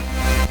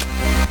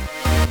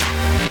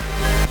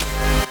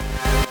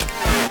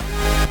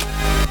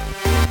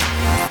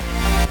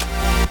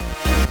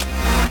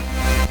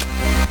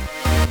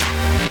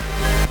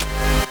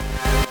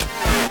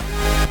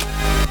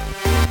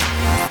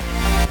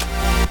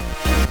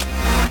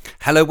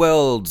Hello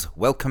world,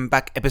 welcome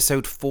back,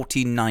 episode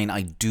 49.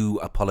 I do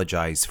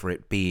apologise for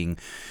it being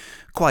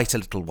quite a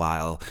little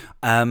while.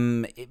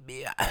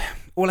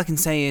 All I can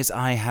say is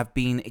I have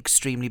been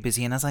extremely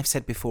busy, and as I've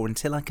said before,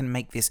 until I can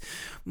make this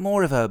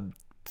more of a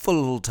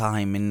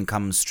full-time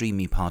income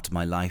streamy part of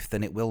my life,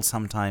 then it will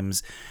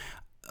sometimes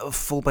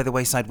fall by the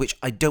wayside, which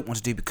I don't want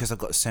to do because I've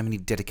got so many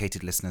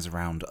dedicated listeners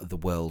around the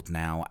world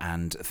now.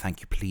 And thank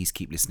you. Please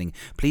keep listening.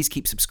 Please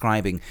keep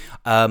subscribing.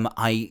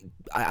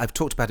 I've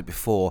talked about it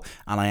before,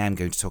 and I am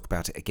going to talk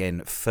about it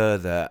again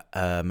further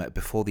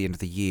before the end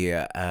of the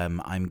year.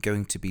 I'm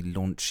going to be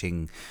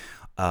launching.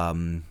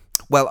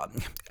 Well,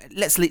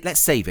 let's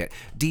save it.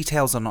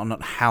 Details on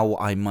how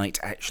I might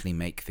actually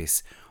make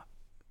this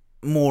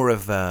more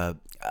of a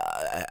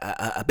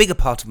bigger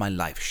part of my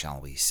life,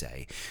 shall we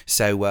say.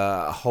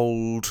 So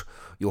hold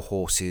your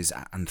horses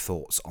and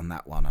thoughts on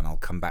that one, and I'll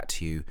come back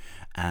to you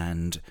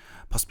and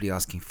possibly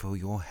asking for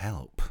your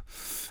help.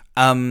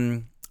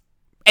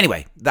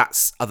 Anyway,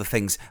 that's other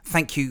things.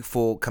 Thank you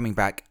for coming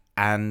back,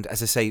 and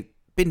as I say,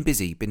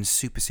 been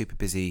super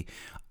busy.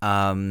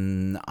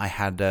 I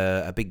had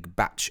a big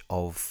batch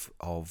of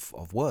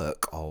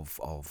work,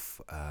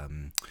 of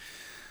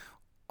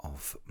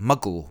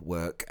muggle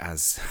work,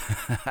 as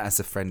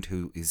as a friend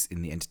who is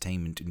in the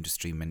entertainment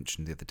industry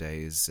mentioned the other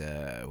day, is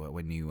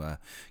when you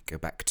go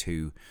back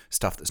to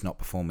stuff that's not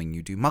performing,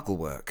 you do muggle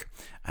work.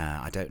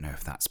 I don't know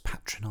if that's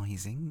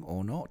patronising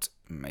or not.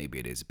 Maybe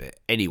it is a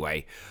bit.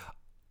 Anyway,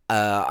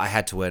 I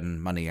had to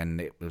earn money, and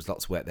there was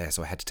lots of work there,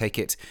 so I had to take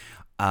it.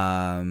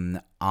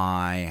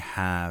 I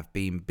have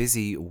been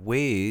busy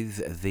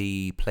with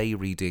the play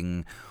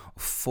reading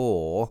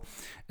for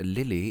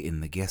Lily in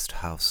the Guest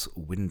House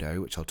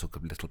Window, which I'll talk a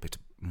little bit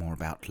more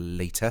about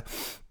later.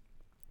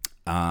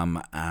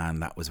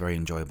 And that was very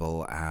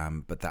enjoyable,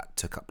 but that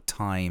took up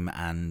time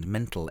and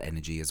mental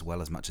energy as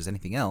well, as much as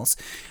anything else.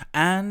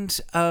 And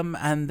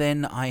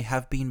then I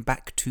have been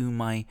back to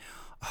my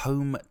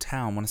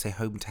hometown. When I say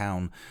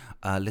hometown,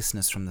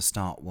 listeners from the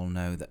start will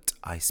know that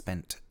I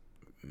spent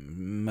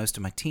most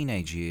of my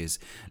teenage years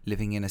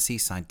living in a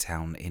seaside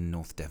town in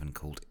North Devon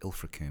called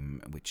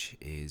Ilfracombe, which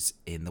is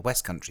in the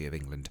West Country of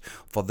England,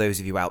 for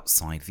those of you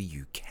outside the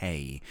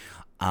UK.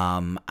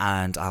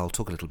 And I'll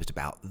talk a little bit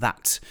about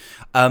that.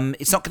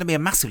 It's not going to be a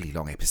massively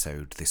long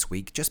episode this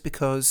week, just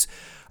because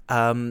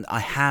I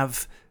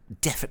have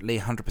definitely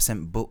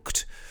 100%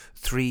 booked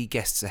 3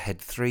 guests ahead,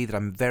 3 that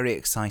I'm very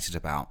excited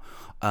about.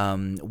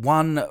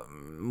 One,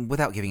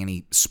 without giving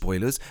any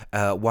spoilers,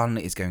 one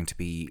is going to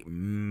be a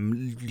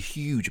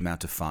huge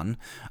amount of fun.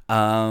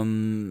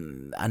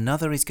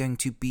 Another is going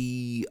to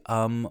be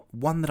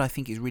one that I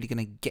think is really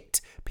going to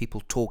get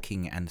people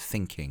talking and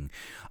thinking.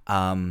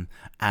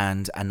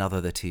 And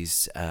another that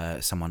is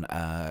someone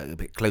a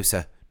bit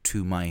closer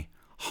to my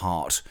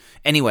heart.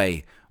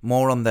 Anyway,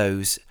 more on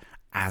those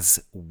as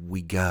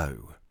we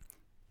go.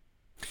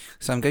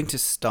 So I'm going to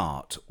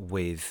start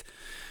with,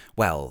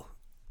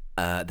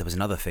 there was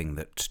another thing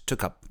that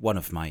took up one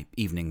of my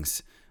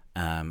evenings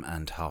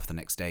and half the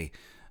next day,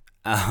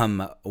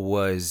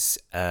 was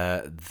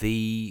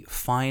the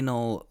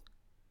final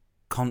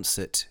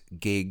concert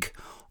gig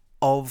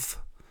of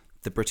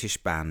the British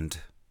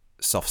band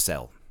Soft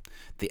Cell,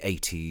 the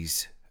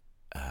 80s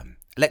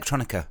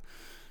electronica,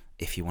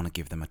 if you want to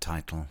give them a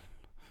title.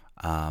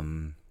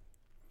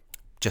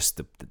 Just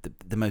the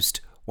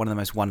most... one of the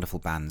most wonderful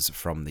bands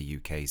from the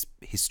UK's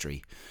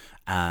history,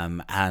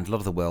 and a lot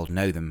of the world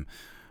know them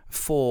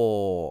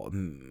for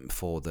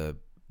their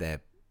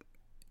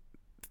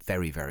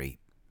very, very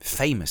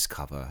famous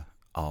cover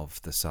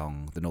of the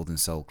song, the Northern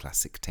Soul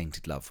classic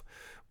 "Tainted Love,"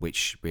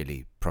 which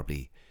really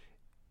probably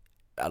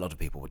a lot of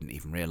people wouldn't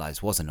even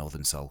realise was a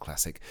Northern Soul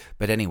classic.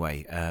 But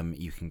anyway,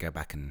 you can go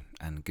back and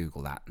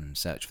Google that and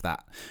search for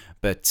that.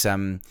 But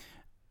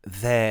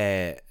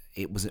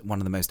it was one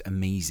of the most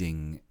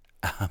amazing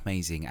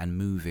and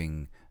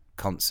moving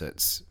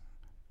concerts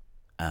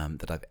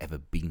that I've ever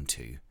been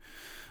to.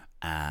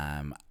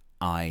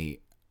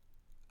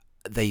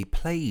 They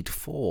played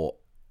for,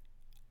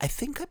 I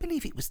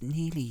believe it was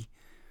nearly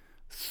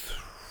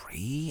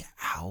 3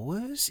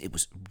 hours. It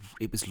was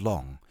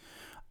long.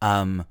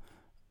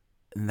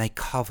 They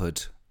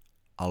covered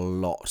a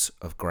lot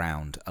of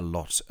ground, a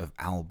lot of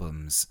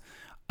albums.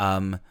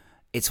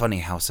 It's funny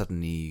how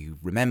suddenly you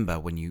remember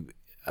when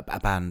a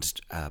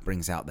band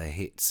brings out their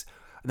hits.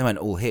 They weren't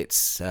all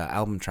hits,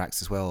 album tracks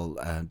as well,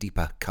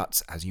 deeper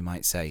cuts, as you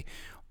might say.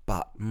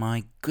 But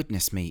my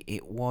goodness me,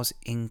 it was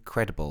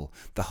incredible.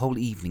 The whole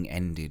evening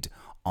ended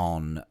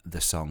on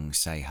the song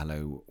Say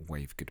Hello,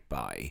 Wave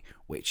Goodbye,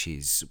 which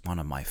is one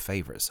of my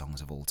favourite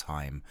songs of all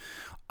time.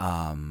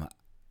 And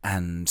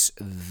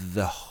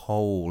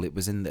it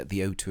was in the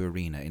O2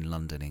 Arena in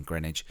London, in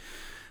Greenwich,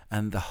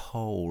 and the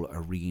whole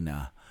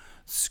arena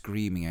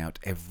screaming out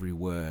every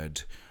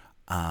word.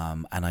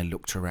 And I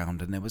looked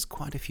around, and there was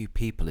quite a few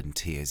people in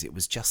tears. It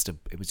was just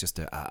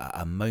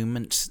a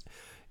moment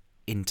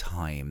in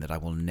time that I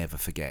will never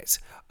forget.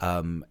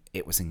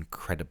 It was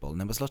incredible, and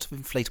there was a lot of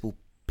inflatable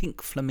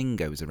pink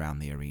flamingos around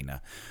the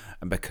arena,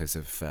 and because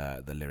of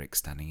the lyrics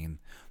standing in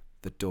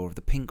the door of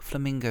the pink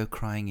flamingo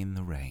crying in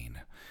the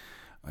rain,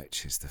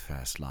 which is the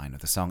first line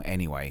of the song.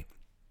 Anyway,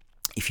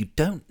 if you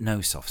don't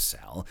know Soft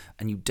Cell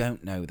and you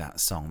don't know that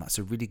song, that's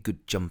a really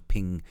good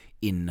jumping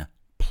in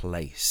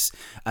place.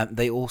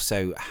 They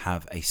also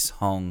have a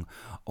song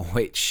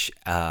which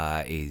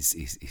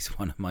is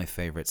one of my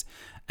favourites,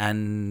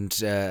 and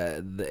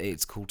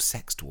it's called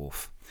Sex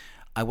Dwarf.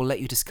 I will let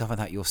you discover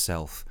that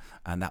yourself.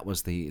 And that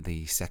was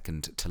the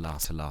second to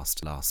last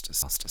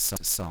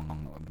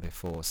song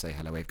before Say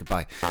Hello, Wave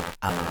Goodbye.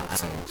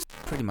 So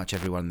pretty much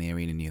everyone in the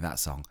arena knew that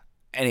song.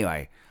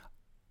 Anyway,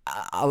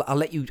 I'll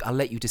let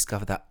you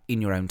discover that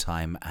in your own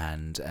time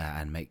and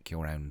make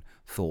your own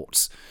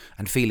thoughts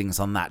and feelings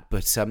on that.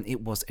 But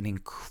it was an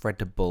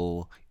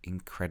incredible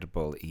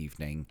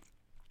evening.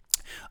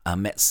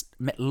 Met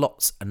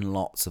lots and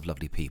lots of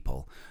lovely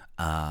people.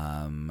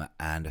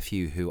 And a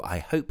few who I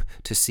hope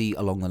to see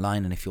along the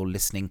line. And if you're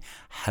listening,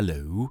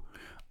 hello.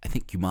 I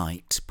think you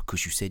might,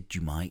 because you said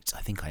you might.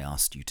 I think I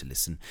asked you to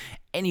listen.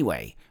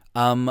 Anyway,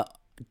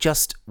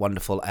 just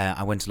wonderful.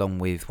 I went along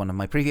with one of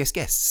my previous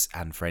guests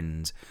and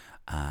friend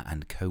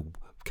and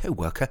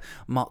co-worker,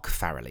 Mark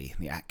Farrelly,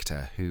 the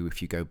actor, who,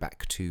 if you go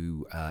back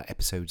to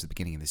episodes at the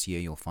beginning of this year,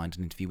 you'll find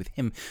an interview with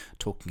him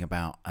talking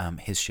about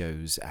his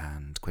shows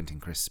and Quentin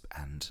Crisp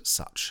and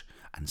such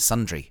and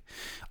sundry.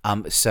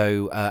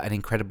 So an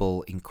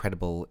incredible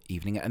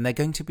evening. And they're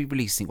going to be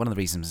releasing, one of the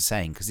reasons I'm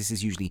saying, because this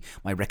is usually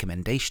my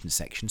recommendation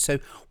section. So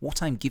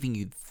what I'm giving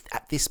you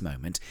at this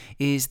moment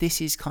is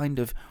kind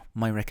of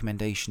my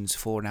recommendations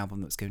for an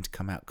album that's going to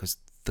come out, because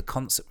the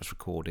concert was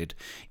recorded.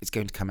 It's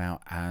going to come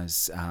out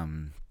as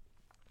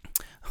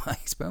I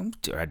suppose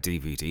a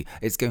DVD.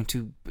 It's going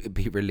to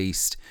be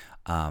released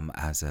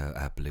as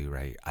a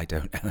Blu-ray. I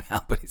don't know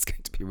how, but it's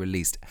going to be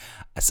released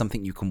as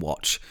something you can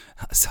watch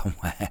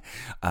somewhere,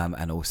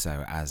 and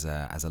also as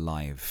a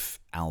live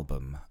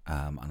album.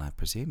 And I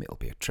presume it'll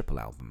be a triple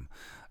album.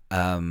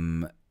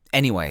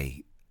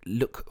 Anyway,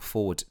 look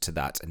forward to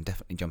that and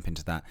definitely jump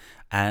into that.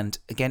 And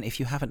again, if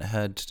you haven't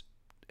heard,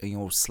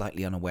 you're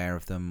slightly unaware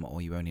of them,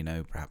 or you only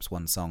know perhaps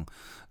one song,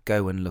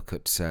 go and look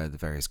at the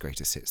various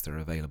greatest hits that are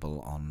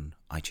available on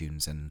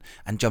iTunes and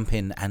jump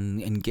in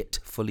and get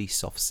fully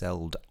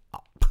soft-celled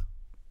up.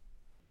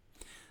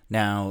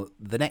 Now,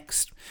 the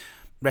next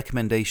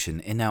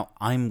recommendation, and now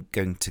I'm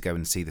going to go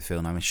and see the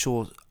film. I'm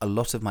sure a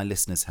lot of my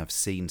listeners have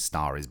seen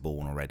Star is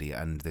Born already,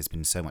 and there's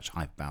been so much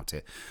hype about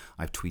it.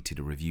 I've tweeted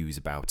reviews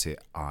about it.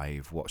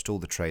 I've watched all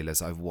the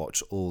trailers. I've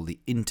watched all the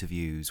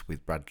interviews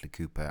with Bradley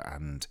Cooper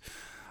and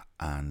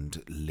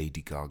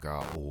Lady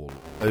Gaga all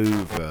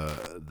over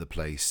the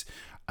place.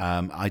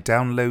 I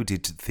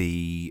downloaded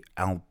the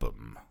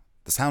album,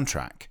 the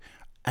soundtrack,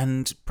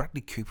 and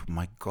Bradley Cooper,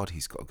 my God,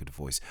 he's got a good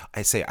voice.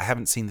 I say I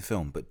haven't seen the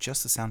film, but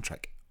just the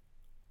soundtrack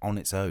on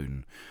its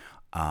own,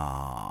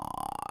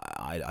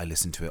 I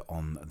listened to it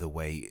on the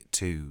way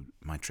to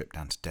my trip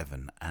down to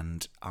Devon,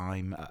 and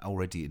I'm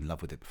already in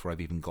love with it before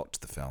I've even got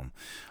to the film.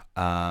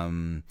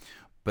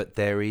 But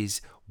there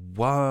is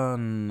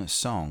one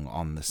song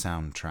on the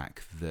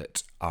soundtrack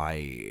that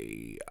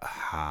I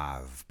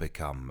have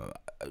become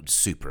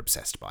super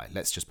obsessed by.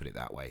 Let's just put it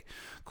that way.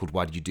 Called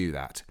 "Why Did You Do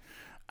That?"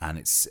 And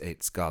it's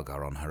Gaga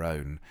on her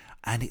own,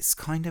 and it's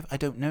kind of, I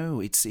don't know.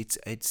 It's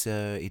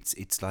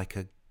like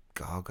a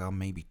Gaga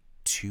maybe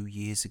 3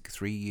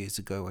 years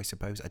ago, I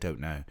suppose. I don't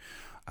know.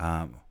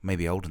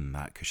 Maybe older than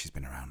that, because she's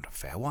been around a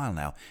fair while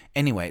now.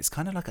 Anyway, it's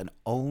kind of like an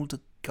old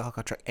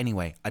Gaga track.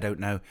 Anyway, I don't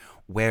know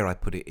where I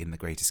put it in the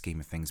greater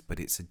scheme of things, but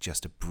it's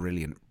just a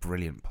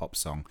brilliant pop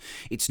song.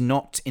 It's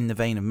not in the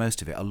vein of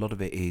most of it. A lot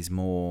of it is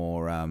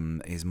more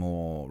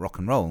rock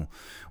and roll,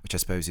 which I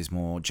suppose is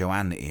more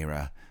Joanne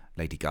era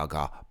Lady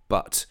Gaga.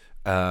 But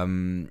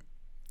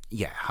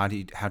yeah, why do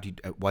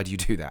you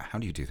do that? How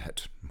do you do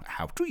that?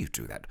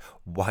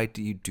 Why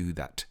do you do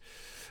that?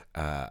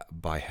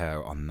 By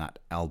her on that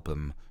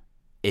album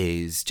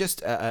is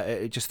just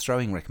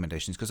throwing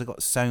recommendations, because I've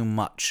got so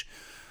much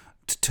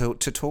to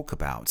talk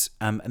about.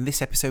 And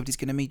this episode is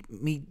going to be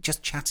me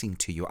just chatting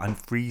to you. I'm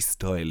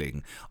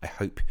freestyling. I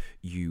hope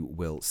you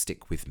will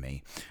stick with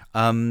me.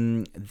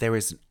 There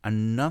is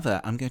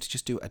another. I'm going to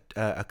just do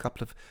a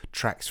couple of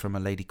tracks from a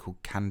lady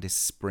called Candice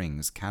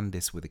Springs.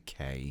 Candice with a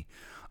K.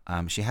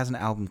 She has an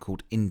album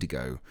called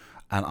Indigo,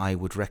 and I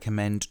would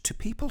recommend to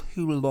people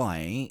who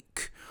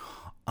like.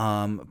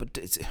 But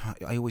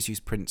I always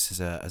use Prince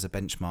as a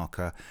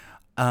benchmarker.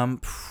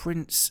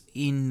 Prince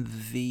in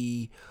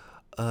the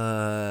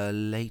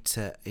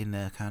later, in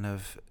a kind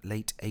of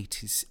late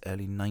 80s,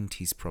 early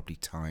 90s probably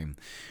time,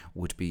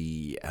 would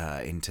be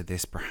into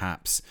this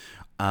perhaps.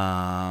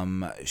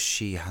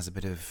 She has a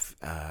bit of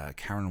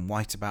Karen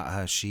White about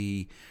her.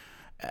 She's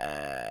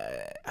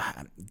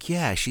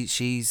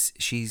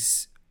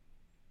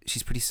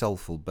pretty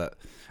soulful, but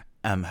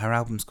her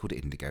album's called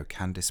Indigo,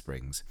 Candice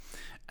Springs.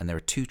 And there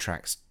are 2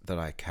 tracks that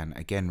I can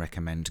again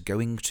recommend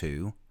going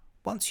to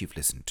once you've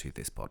listened to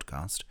this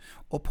podcast,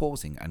 or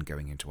pausing and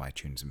going into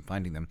iTunes and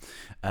finding them.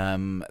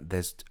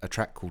 There's a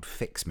track called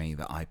Fix Me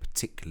that I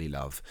particularly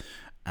love,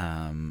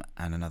 and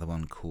another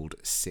one called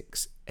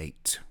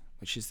 6-8,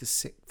 which is the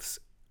 6th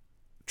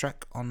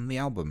track on the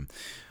album.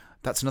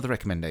 That's another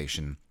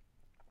recommendation.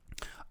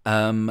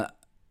 Then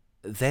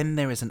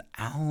there is an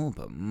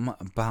album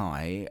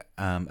by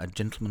a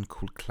gentleman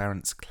called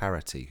Clarence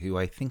Clarity, who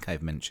I think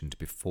I've mentioned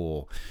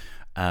before.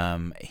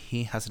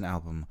 He has an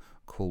album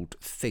called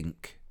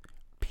Think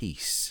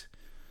Peace.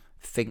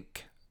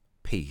 Think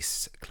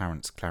Peace,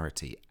 Clarence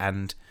Clarity.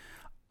 And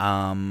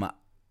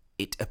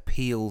it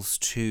appeals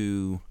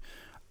to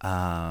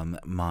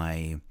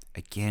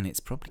again, it's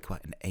probably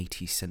quite an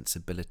 80s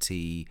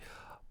sensibility,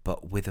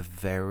 but with a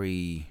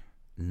very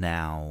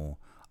now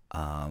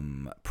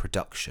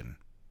production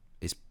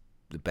is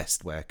the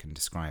best way I can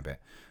describe it.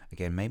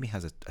 Again, maybe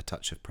has a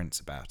touch of Prince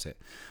about it.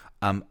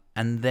 And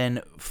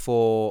then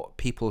for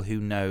people who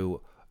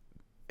know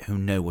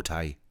what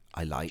I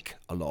like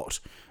a lot,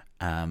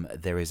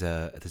 there's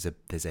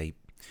a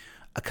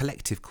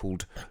collective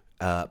called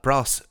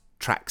Brass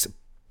Tracks.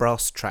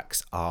 Brass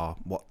Tracks are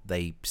what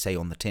they say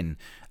on the tin.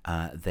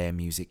 Their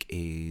music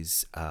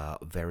is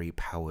very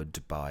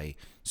powered by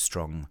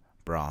strong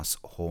brass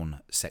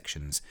horn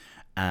sections.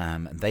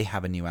 They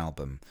have a new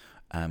album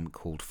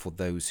called For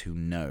Those Who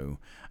Know,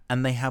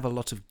 and they have a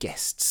lot of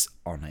guests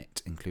on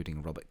it,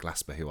 including Robert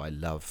Glasper, who I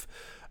love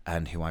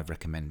and who I've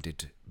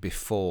recommended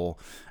before.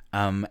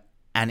 And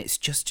it's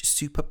just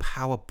super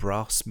power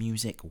brass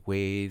music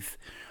with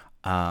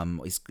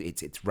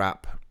it's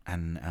rap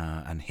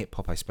and hip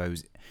hop, I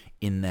suppose,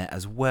 in there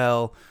as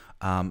well.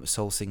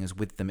 Soul singers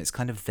with them. It's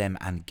kind of them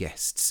and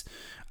guests.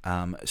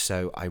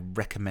 So I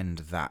recommend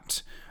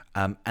that.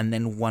 And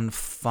then one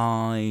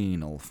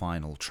final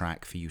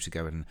track for you to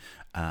go and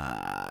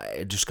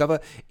discover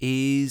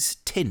is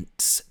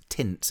Tints.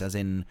 Tints, as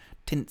in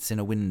tints in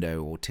a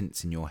window or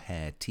tints in your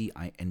hair.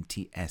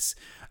 Tints.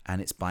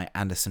 And it's by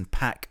Anderson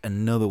 .Paak,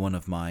 another one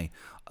of my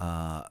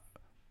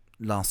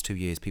last 2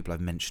 years people I've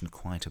mentioned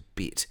quite a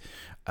bit.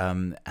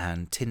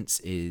 And Tints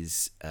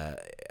is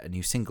a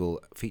new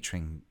single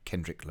featuring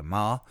Kendrick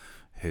Lamar,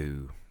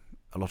 who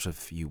a lot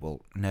of you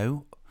will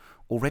know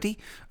already,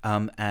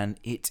 and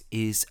it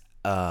is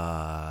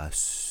a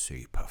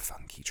super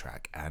funky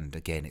track. And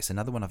again, it's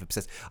another one I've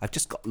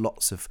just got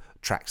lots of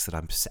tracks that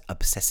I'm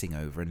obsessing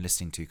over and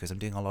listening to because I'm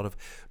doing a lot of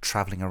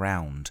travelling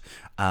around.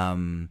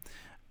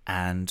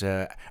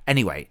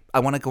 Anyway, I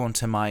want to go on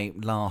to my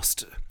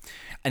last,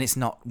 and it's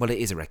not, well, it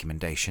is a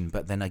recommendation,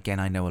 but then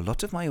again, I know a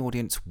lot of my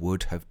audience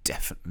would have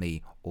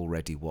definitely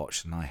already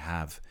watched, and I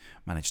have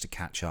managed to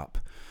catch up.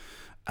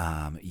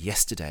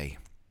 Yesterday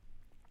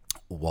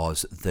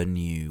was the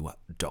new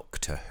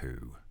Doctor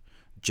Who,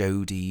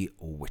 Jodie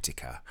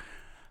Whittaker.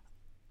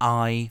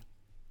 I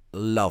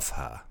love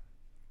her.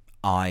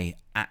 I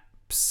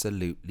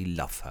absolutely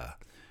love her.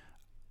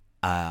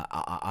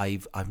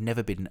 I've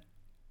never been.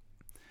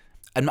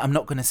 And I'm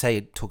not going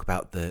to talk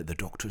about the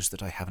Doctors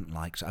that I haven't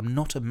liked. I'm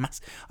not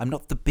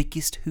the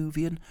biggest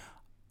Whovian.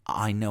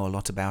 I know a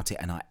lot about it,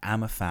 and I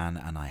am a fan,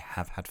 and I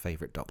have had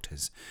favourite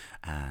Doctors,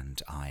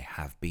 and I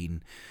have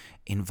been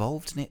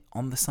involved in it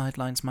on the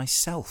sidelines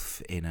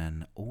myself in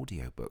an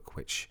audiobook,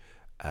 which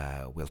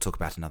we'll talk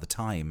about another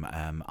time.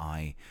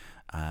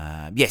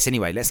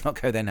 Anyway, let's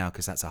not go there now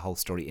because that's a whole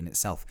story in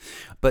itself.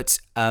 But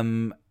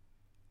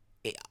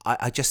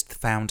I just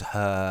found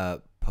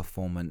her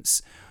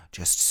performance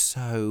just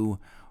so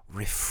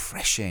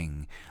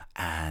refreshing,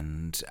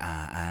 and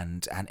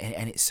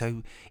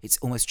it's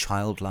almost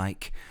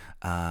childlike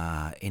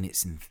in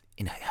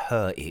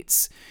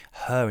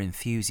her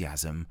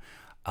enthusiasm,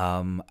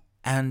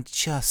 and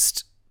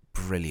just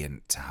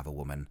brilliant to have a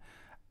woman.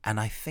 And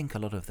I think a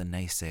lot of the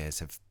naysayers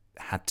have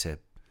had to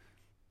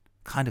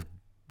kind of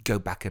go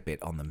back a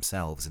bit on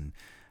themselves, and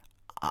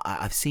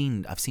I've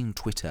seen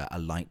Twitter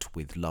alight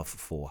with love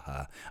for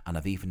her, and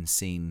I've even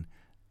seen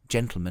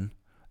gentlemen,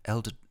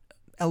 older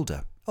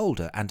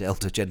and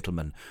elder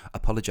gentlemen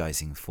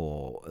apologising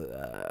for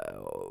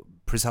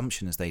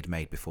presumptions they'd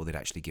made before they'd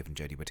actually given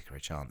Jodie Whittaker a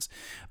chance.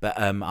 But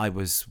I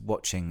was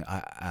watching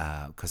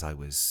because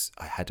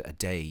I had a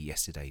day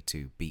yesterday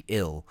to be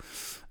ill,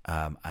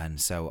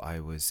 and so I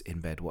was in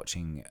bed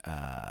watching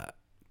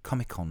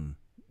Comic-Con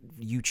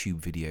YouTube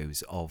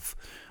videos of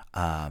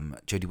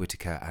Jodie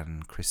Whittaker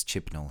and Chris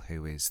Chibnall,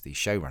 who is the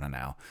showrunner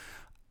now,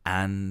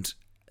 and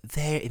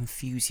their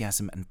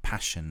enthusiasm and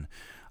passion.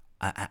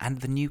 And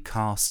the new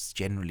casts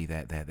generally,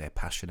 their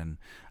passion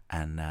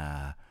and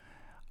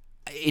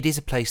it is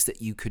a place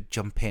that you could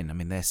jump in. I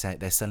mean, they're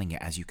selling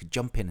it as you could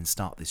jump in and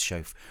start this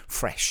show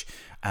fresh,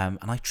 and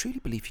I truly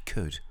believe you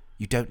could.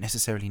 You don't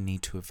necessarily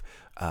need to have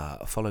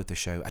followed the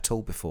show at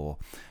all before,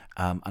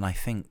 and I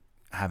think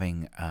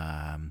having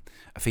a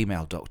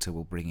female Doctor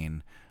will bring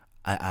in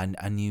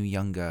a new,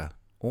 younger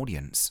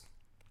audience,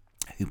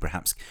 who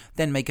perhaps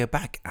then may go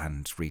back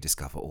and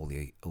rediscover all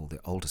the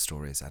older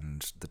stories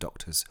and the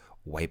Doctors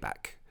way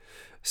back.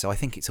 So I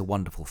think it's a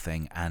wonderful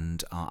thing,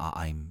 and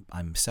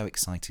I'm so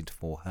excited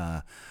for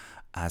her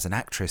as an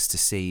actress to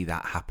see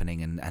that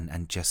happening,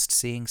 and just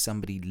seeing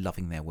somebody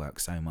loving their work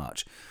so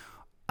much,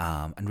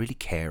 and really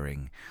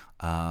caring,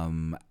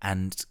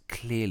 and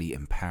clearly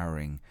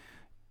empowering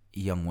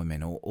young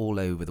women all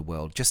over the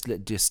world, just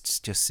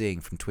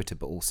seeing from Twitter,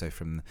 but also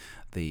from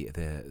the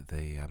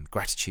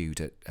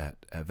gratitude at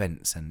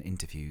events and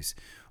interviews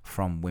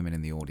from women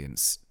in the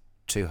audience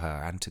to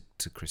her and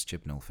to Chris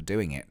Chibnall for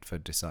doing it, for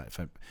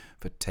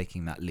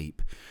taking that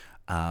leap.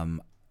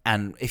 And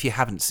if you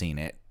haven't seen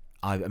it,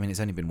 I mean, it's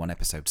only been one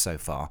episode so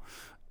far.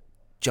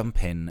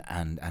 Jump in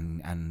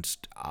and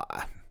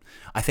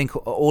I think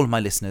all of my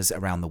listeners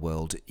around the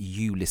world,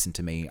 you listen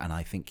to me, and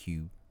I think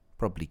you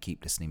probably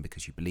keep listening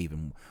because you believe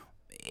in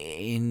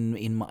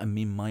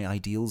my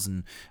ideals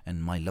and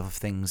my love of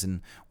things,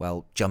 and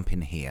well, jump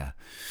in here.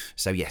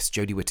 So yes,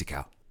 Jodie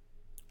Whittaker,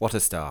 what a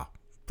star!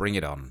 Bring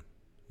it on,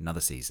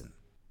 another season.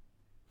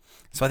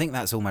 So I think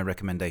that's all my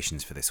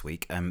recommendations for this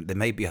week. There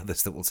may be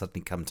others that will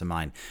suddenly come to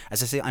mind.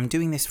 As I say, I'm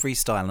doing this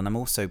freestyle, and I'm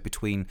also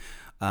between.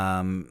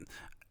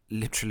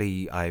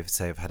 Literally, I've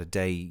had a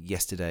day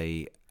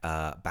yesterday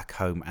back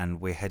home, and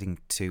we've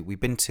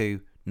been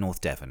to North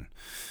Devon,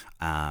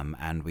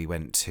 and we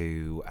went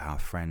to our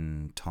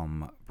friend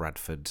Tom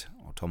Bradford,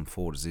 or Tom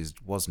Ford as he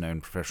was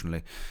known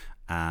professionally,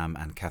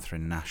 and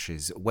Catherine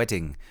Nash's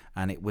wedding,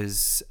 and it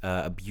was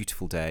a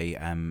beautiful day.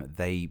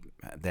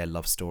 Their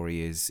love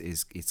story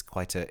is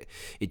quite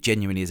it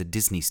genuinely is a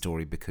Disney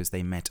story, because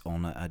they met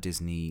on a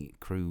Disney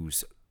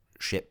cruise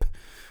ship,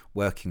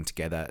 working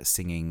together,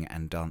 singing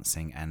and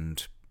dancing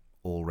and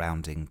all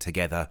rounding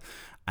together,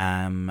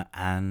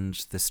 and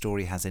the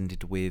story has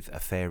ended with a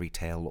fairy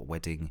tale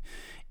wedding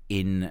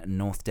in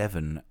North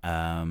Devon,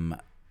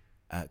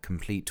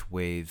 complete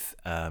with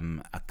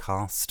a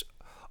cast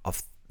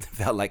of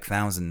felt like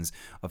thousands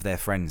of their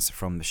friends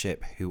from the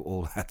ship, who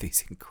all had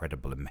these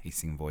incredible,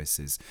 amazing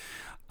voices,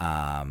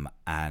 and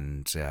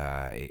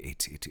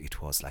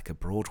it was like a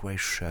Broadway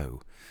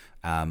show.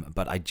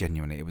 But I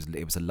genuinely,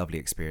 it was a lovely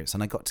experience,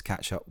 and I got to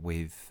catch up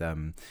with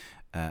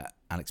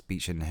Alex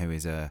Beechin, who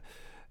is a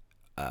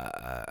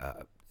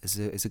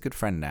good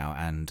friend now,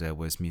 and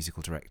was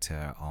musical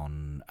director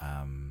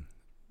on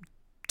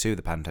two of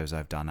the pantos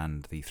I've done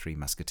and the Three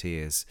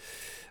Musketeers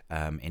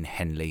in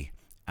Henley,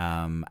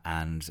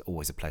 and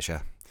always a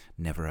pleasure,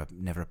 never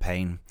a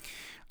pain.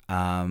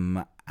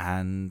 And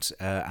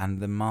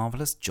the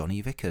marvellous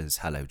Johnny Vickers.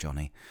 Hello,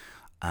 Johnny.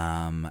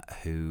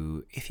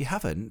 Who, if you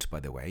haven't, by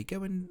the way,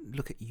 go and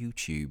look at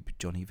YouTube,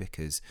 Johnny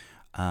Vickers,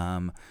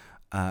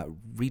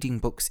 reading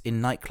books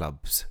in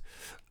nightclubs.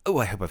 Oh,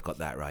 I hope I've got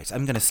that right.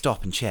 I'm going to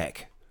stop and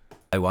check.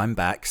 Oh, I'm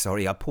back.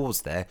 Sorry, I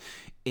paused there.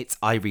 It's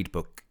I read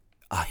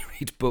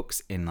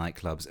books in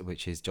nightclubs,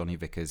 which is Johnny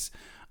Vickers'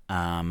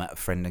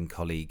 friend and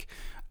colleague.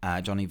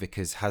 Johnny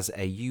Vickers has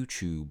a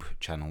YouTube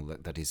channel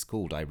that is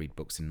called I Read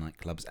Books in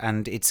Nightclubs,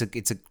 and it's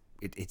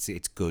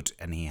good,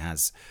 and he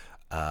has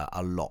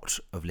a lot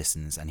of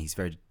listens, and he's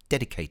very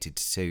dedicated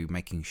to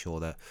making sure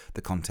that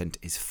the content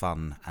is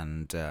fun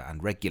and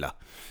regular,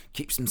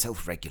 keeps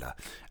himself regular.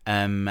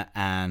 And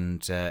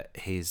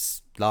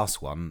his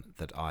last one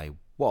that I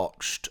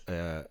watched,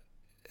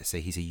 so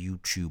he's a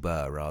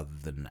YouTuber rather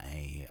than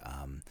a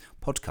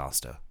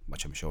podcaster,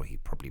 which I'm sure he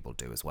probably will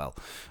do as well.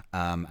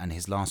 And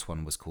his last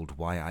one was called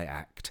Why I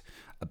Act,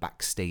 a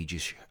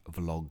backstage-ish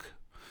vlog.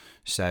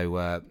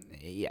 So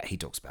yeah, he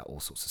talks about all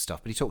sorts of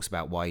stuff, but he talks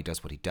about why he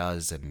does what he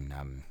does, and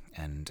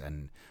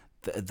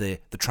the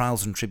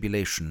trials and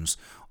tribulations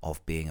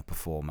of being a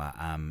performer.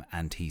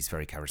 And he's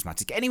very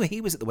charismatic. Anyway,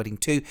 he was at the wedding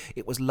too.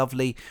 It was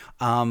lovely.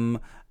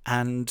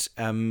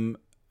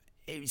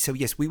 So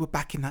yes, we were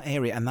back in that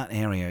area, and that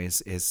area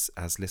is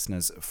as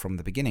listeners from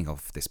the beginning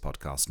of this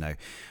podcast know,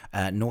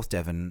 North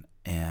Devon,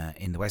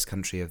 in the West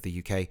Country of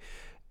the UK,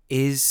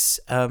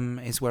 is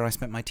where I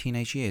spent my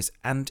teenage years.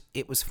 And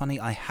it was funny,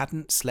 I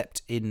hadn't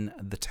slept in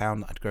the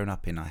town that I'd grown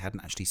up in. I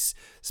hadn't actually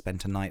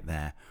spent a night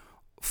there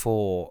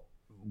for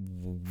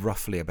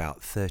roughly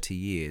about 30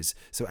 years.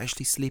 So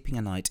actually sleeping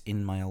a night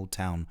in my old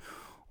town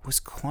was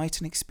quite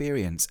an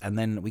experience. And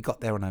then we got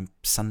there on a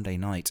Sunday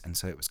night, and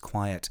so it was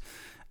quiet,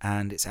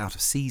 and it's out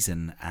of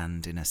season,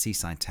 and in a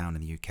seaside town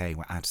in the UK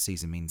where out of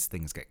season means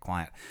things get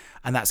quiet.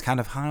 And that's kind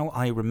of how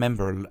I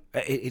remember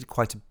it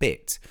quite a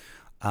bit.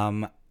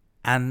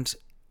 And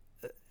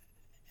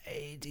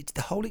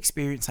the whole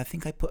experience, I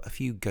think I put a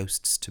few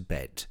ghosts to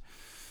bed.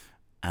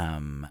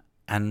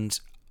 And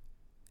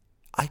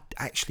I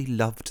actually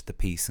loved the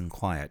peace and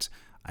quiet.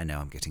 I know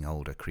I'm getting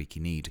older, creaky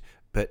kneed,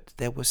 but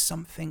there was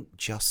something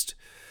just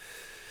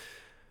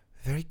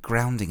very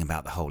grounding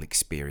about the whole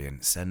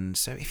experience. And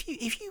so if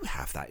you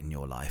have that in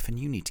your life, and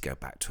you need to go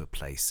back to a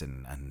place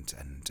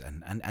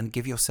and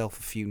give yourself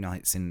a few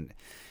nights in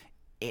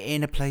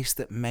a place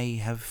that may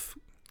have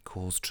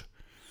caused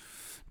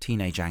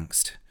teenage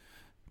angst,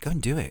 go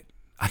and do it.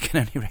 I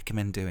can only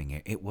recommend doing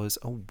it. It was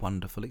a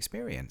wonderful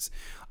experience.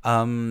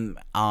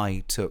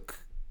 I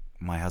took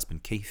my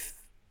husband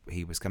Keith.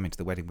 He was coming to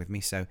the wedding with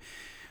me, so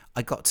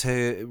I got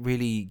to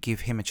really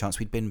give him a chance.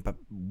 We'd been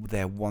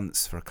there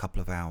once for a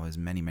couple of hours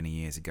many, many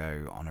years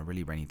ago on a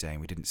really rainy day,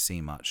 and we didn't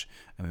see much,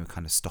 and we were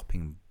kind of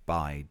stopping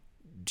by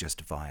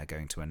just via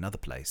going to another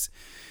place.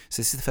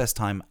 So this is the first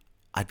time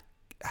I'd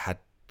had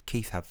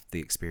Keith have the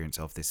experience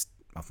of this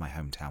my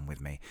hometown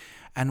with me,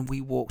 and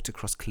we walked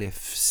across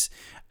cliffs,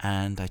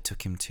 and I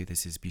took him to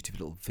this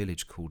beautiful little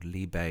village called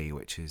Lee Bay,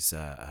 which is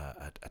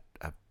I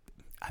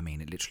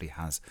mean, it literally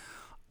has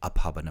a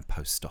pub and a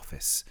post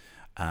office,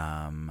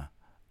 and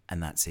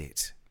that's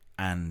it.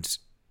 And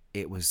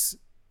it was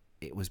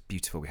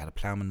beautiful. We had a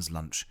ploughman's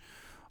lunch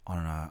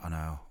on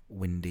a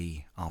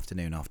windy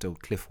afternoon after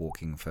cliff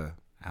walking for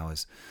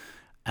hours,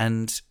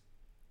 and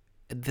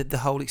the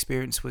whole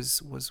experience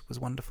was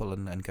wonderful.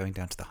 And going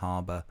down to the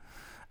harbour,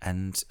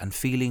 and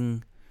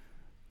feeling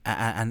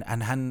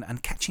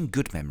and catching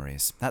good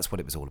memories. That's what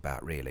it was all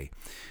about, really.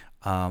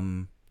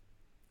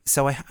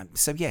 So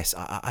yes,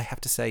 I have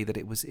to say that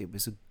it was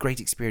a great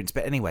experience.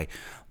 But anyway,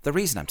 the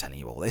reason I'm telling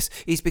you all this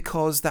is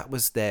because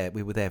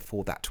we were there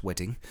for that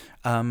wedding,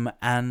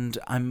 and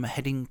I'm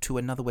heading to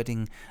another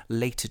wedding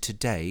later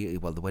today.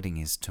 Well, the wedding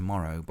is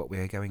tomorrow, but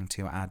we're going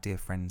to our dear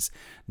friends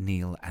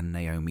Neil and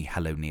Naomi.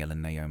 Hello, Neil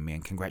and Naomi,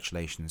 and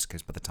congratulations,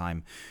 because by the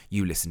time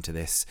you listen to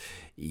this,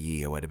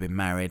 you would have been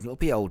married. It'll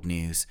be old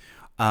news.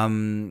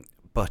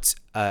 But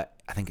I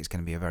think it's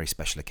going to be a very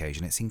special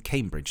occasion. It's in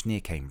Cambridge, near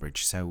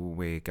Cambridge, so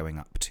we're going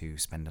up to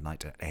spend a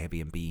night at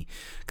Airbnb,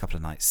 a couple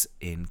of nights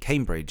in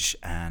Cambridge,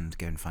 and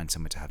go and find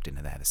somewhere to have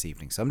dinner there this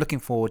evening. So I'm looking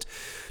forward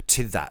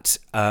to that.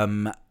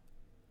 And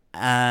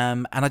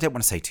I don't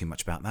want to say too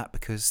much about that,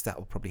 because that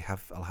will probably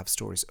I'll have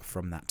stories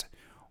from that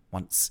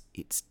once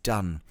it's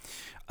done.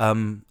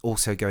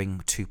 Also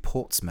going to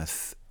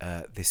Portsmouth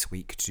this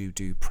week to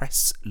do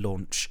press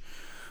launch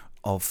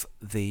of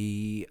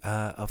the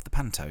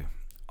Panto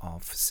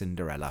of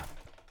Cinderella.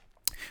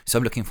 So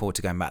I'm looking forward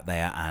to going back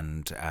there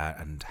and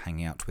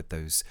hanging out with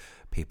those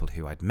people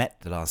who I'd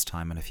met the last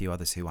time, and a few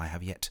others who I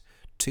have yet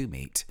to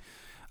meet,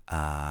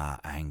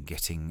 and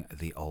getting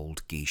the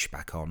old geesh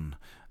back on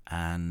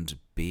and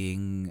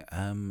being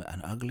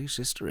an ugly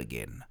sister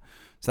again.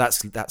 So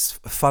that's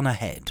fun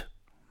ahead.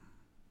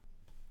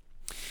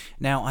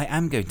 Now, I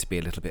am going to be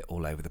a little bit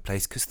all over the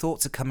place, because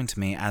thoughts are coming to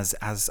me as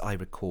I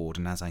record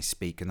and as I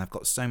speak, and I've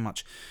got so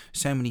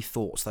many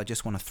thoughts that I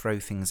just want to throw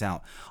things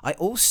out. I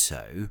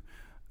also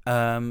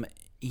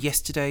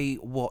yesterday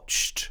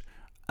watched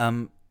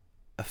a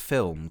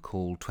film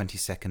called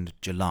 22nd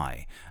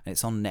July, and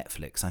it's on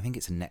Netflix. I think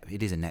it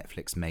is a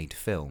Netflix-made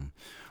film,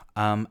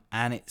 and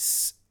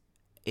it's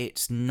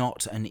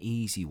not an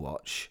easy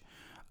watch.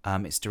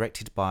 It's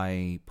directed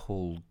by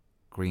Paul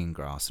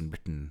Greengrass and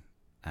written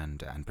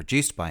and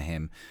produced by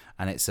him,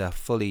 and it's a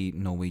fully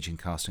Norwegian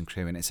cast and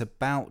crew, and it's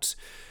about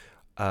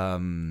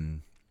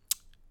the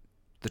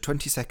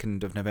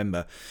 22nd of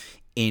November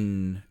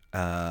in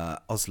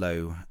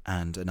Oslo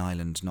and an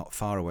island not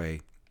far away.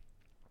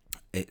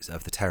 It's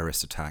of the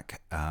terrorist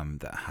attack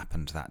that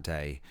happened that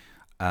day.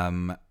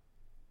 I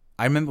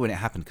remember when it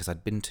happened, because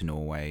I'd been to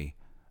Norway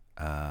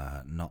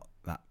not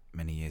that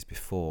many years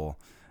before,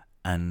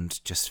 and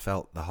just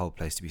felt the whole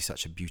place to be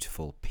such a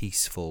beautiful,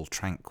 peaceful,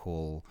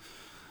 tranquil.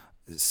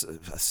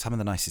 Some of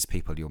the nicest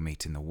people you'll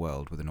meet in the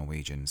world were the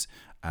Norwegians,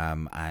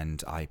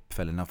 and I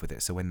fell in love with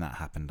it. So when that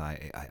happened,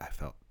 I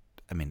felt,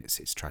 I mean,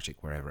 it's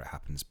tragic wherever it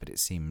happens, but it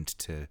seemed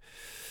to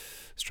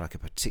strike a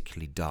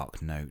particularly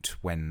dark note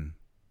when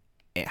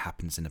it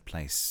happens in a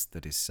place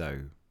that is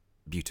so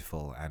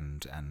beautiful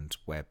and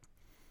where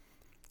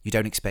you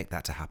don't expect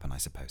that to happen, I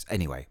suppose.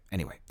 Anyway,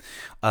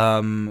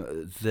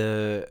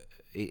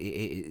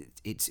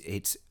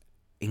 it's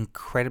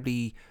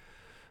incredibly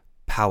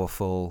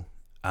powerful.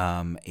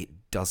 It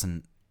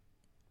doesn't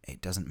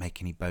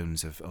make any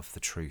bones of the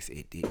truth.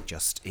 It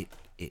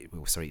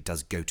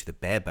does go to the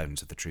bare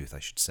bones of the truth, I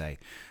should say,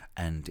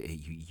 and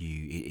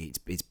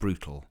it's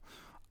brutal,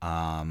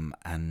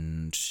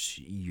 and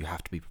you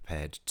have to be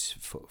prepared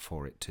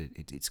for it.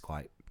 It's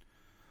quite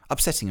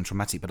upsetting and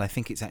traumatic, but I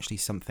think it's actually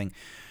something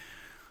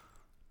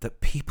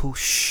that people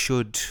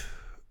should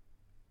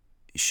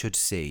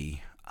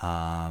see.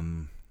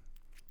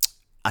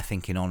 I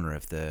think in honour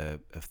of the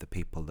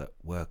people that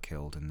were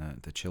killed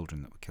and the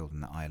children that were killed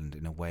on the island.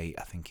 In a way,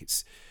 I think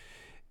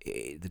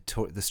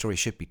the story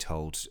should be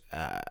told.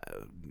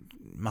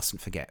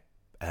 Mustn't forget.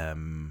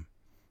 And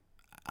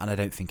I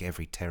don't think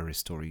every terrorist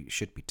story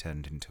should be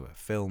turned into a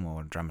film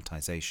or a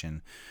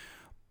dramatisation.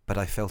 But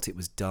I felt it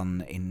was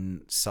done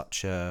in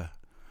such a.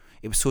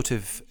 It was sort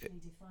of.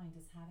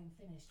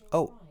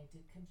 Oh.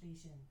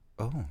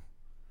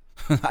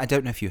 I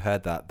don't know if you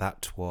heard that.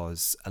 That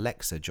was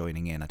Alexa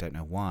joining in. I don't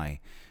know why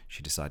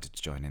she decided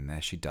to join in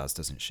there. She does,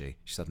 doesn't she?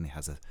 She suddenly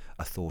has a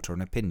thought or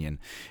an opinion.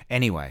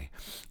 Anyway,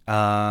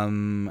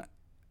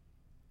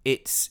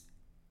 it's,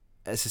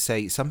 as I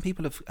say, some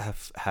people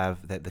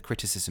have the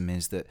criticism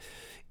is that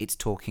it's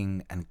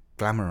talking and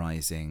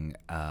glamorizing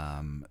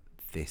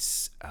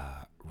this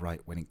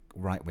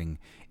right-wing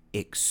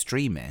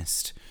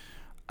extremist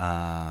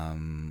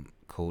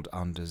called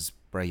Anders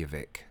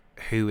Breivik,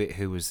 who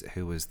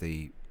was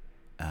the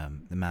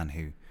man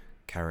who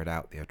carried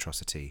out the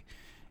atrocity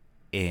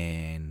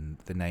in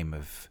the name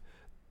of,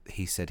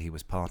 he said he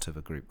was part of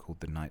a group called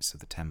the Knights of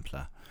the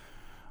Templar,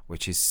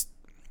 which is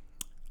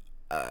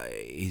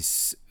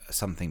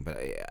something, but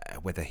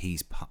whether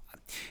he's part,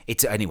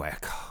 It's anyway,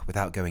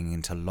 without going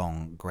into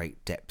long,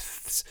 great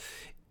depths,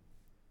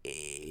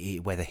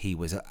 whether he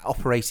was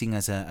operating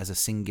as a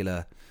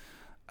singular,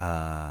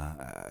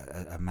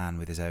 a man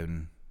with his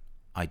own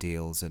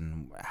ideals,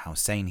 and how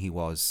sane he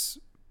was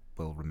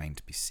will remain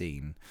to be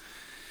seen.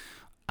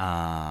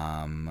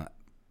 But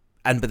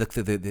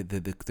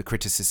the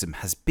criticism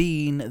has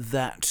been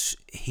that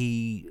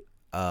he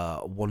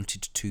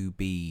wanted to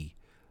be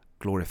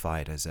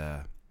glorified as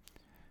a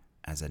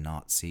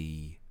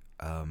Nazi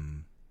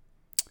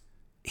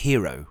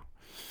hero,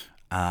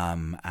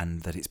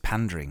 and that it's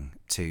pandering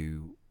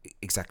to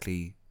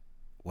exactly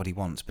what he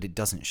wants, but it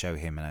doesn't show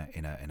him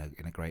in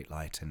a great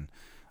light, and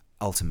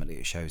ultimately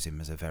it shows him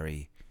as a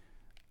very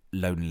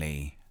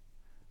lonely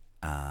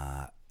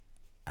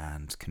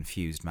and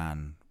confused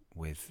man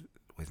with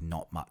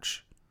not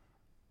much,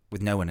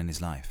 with no one in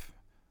his life,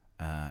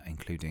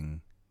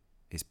 including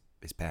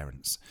his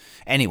parents.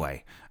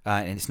 Anyway,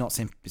 and it's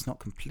not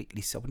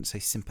completely. I wouldn't say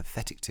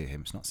sympathetic to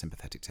him. It's not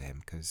sympathetic to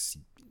him because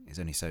he's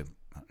only so.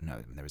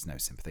 No, there is no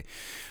sympathy.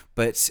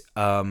 But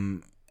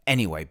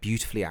anyway,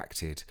 beautifully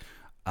acted.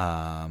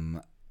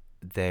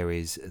 There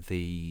is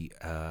the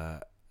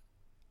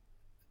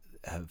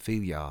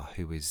Viljar,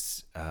 who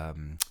is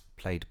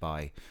played by,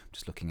 I'm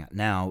just looking at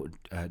now,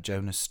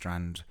 Jonas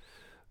Strand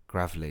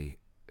Gravely.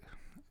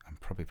 I'm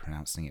probably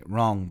pronouncing it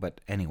wrong, but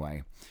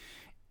anyway,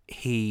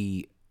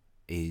 his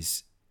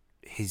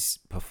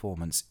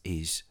performance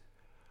is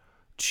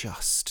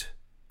just.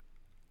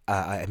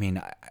 I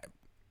mean,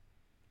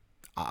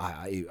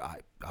 I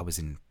was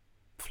in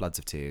floods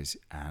of tears,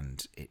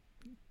 and it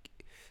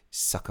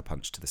sucker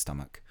punch to the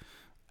stomach.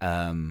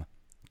 Go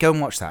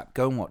and watch that.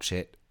 Go and watch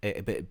it.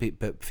 But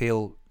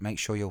make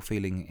sure you're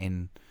feeling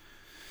in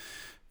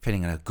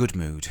a good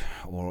mood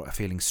or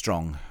feeling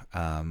strong,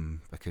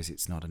 because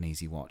it's not an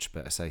easy watch.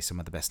 But I say some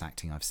of the best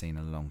acting I've seen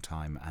in a long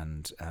time,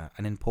 and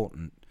an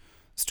important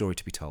story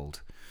to be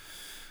told.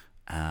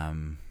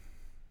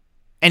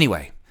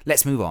 Anyway,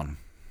 let's move on.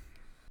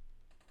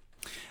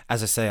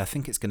 As I say, I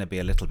think it's going to be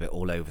a little bit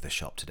all over the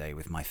shop today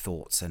with my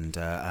thoughts, and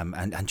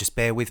just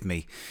bear with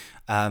me.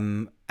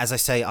 As I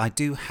say, I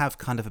do have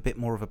kind of a bit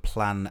more of a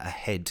plan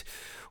ahead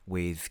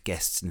with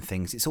guests and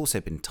things. It's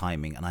also been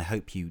timing, and I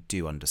hope you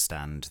do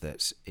understand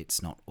that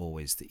it's not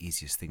always the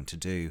easiest thing to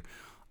do.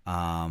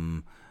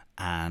 And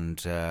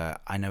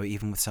I know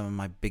even with some of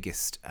my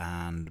biggest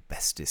and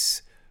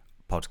bestest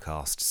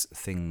podcasts,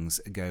 things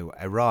go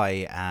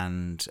awry,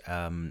 and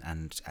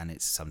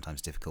it's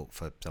sometimes difficult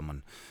for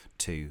someone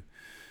to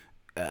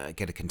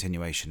get a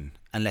continuation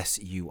unless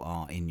you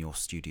are in your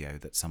studio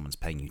that someone's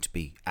paying you to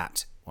be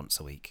at once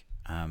a week.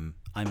 I'm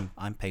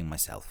paying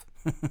myself.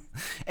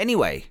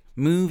 Anyway,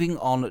 moving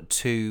on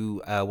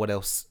to what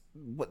else.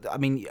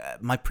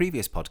 My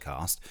previous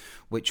podcast,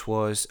 which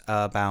was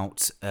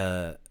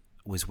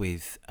was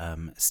with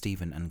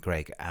Stephen and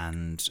Greg,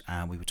 and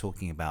we were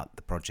talking about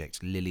the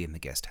project Lily in the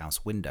Guest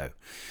House Window.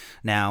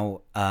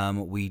 Now,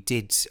 we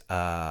did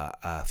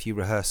a few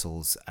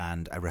rehearsals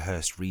and a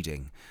rehearsed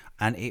reading,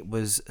 and it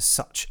was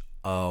such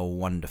a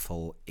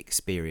wonderful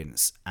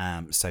experience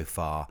so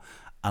far.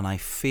 And I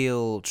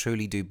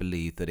truly do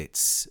believe that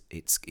this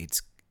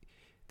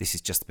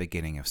is just the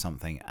beginning of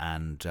something,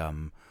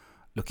 and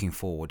looking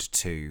forward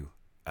to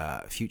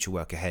future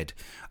work ahead.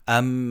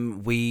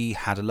 We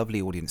had a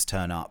lovely audience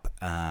turn up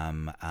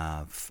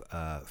of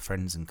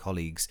friends and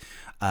colleagues.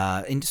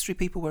 Industry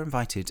people were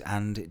invited,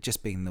 and it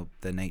just being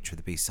the nature of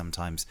the beast,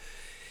 sometimes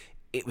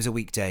it was a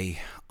weekday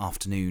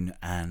afternoon,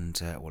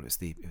 and it was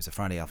a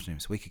Friday afternoon, it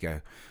was a week ago,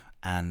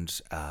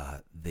 and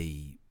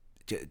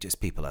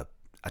just people are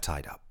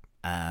tied up.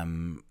 But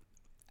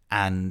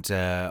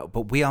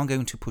we are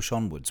going to push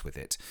onwards with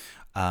it.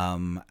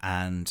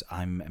 And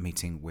I'm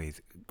meeting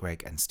with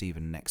Greg and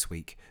Stephen next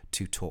week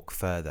to talk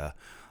further,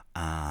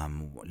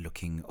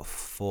 looking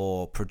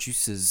for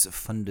producers,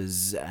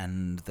 funders,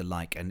 and the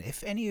like. And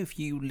if any of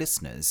you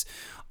listeners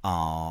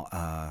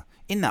are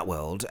in that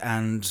world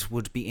and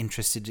would be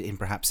interested in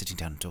perhaps sitting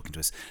down and talking to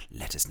us,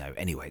 let us know.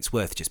 Anyway, it's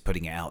worth just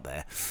putting it out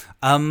there.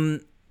 So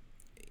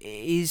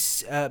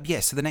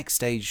the next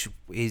stage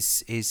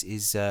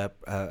is a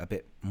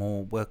bit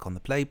more work on the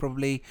play,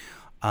 probably,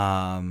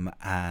 and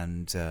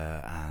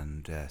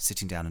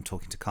sitting down and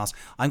talking to cast.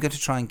 I'm going to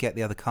try and get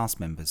the other cast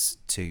members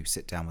to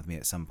sit down with me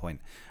at some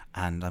point,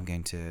 and I'm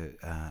going to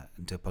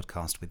do a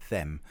podcast with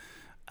them,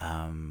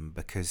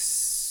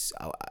 because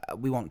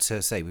we want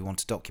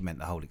to document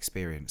the whole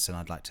experience, and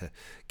I'd like to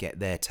get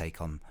their take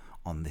on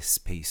this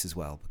piece as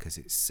well, because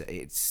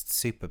it's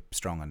super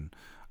strong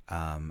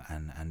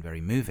and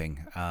very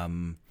moving.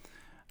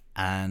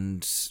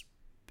 And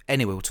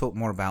anyway, we'll talk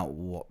more about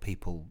what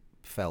people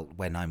felt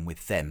when I'm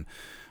with them.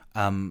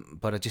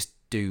 But I just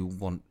do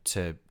want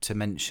to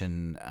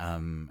mention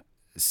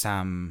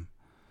Sam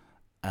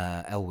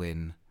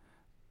Elwyn,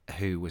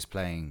 who was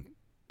playing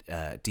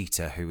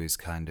Dieter, who is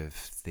kind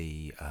of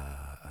the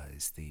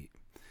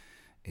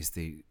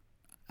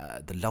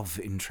love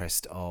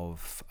interest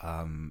of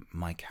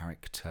my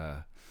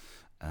character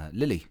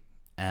Lily.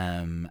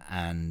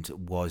 and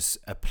was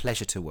a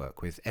pleasure to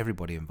work with.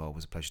 Everybody involved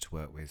was a pleasure to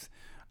work with.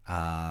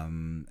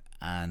 And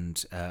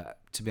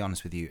to be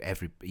honest with you,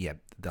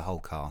 the whole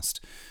cast.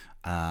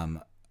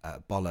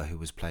 Bolla, who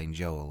was playing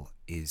Joel,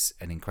 is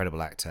an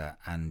incredible actor,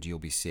 and you'll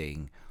be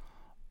seeing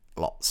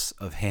lots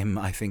of him,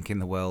 I think, in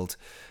the world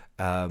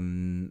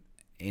in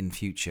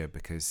future,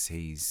 because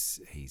he's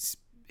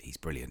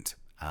brilliant.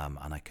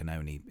 And I can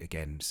only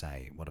again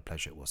say what a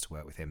pleasure it was to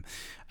work with him.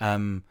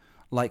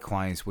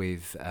 Likewise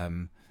with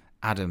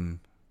Adam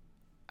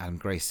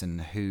Grayson,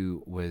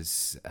 who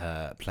was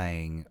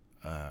playing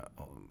a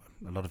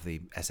lot of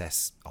the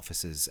SS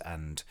officers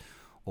and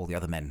all the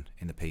other men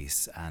in the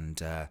piece,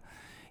 and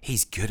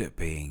he's good at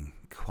being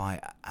quite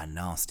a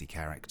nasty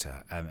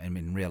character.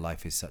 In real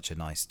life, is such a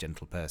nice,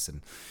 gentle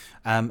person.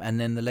 And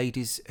then the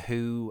ladies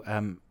who,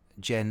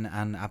 Jen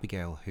and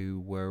Abigail, who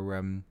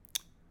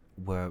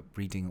were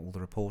reading all the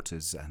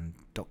reporters and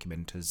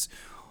documenters.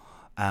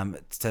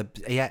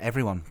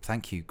 Everyone,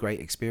 thank you. Great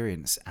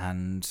experience,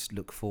 and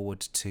look forward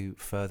to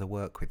further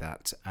work with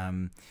that.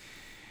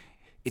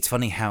 It's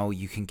funny how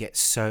you can get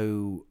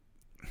so.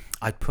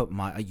 I put a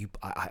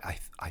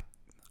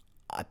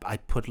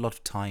lot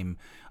of time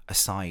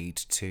aside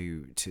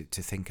to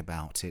think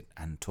about it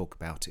and talk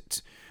about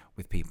it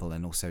with people,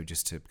 and also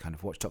just to kind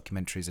of watch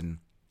documentaries and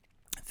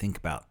think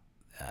about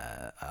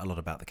a lot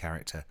about the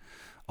character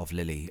of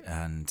Lily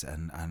and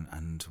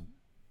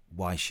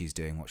why she's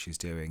doing what she's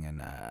doing,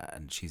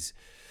 and she's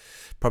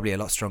probably a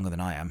lot stronger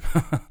than I am.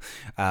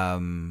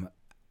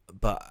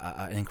 But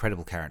an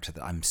incredible character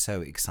that I'm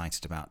so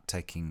excited about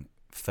taking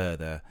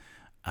further,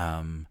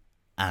 and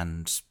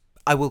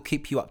I will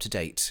keep you up to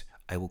date.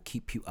 And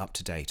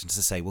as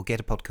I say, we'll get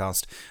a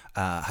podcast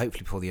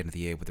hopefully before the end of the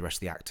year with the rest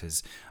of the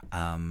actors,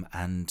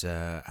 and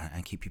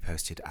keep you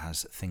posted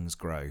as things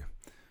grow.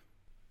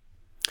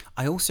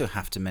 I also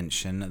have to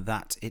mention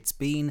that it's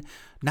been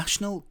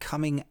National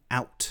Coming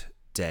Out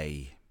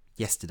Day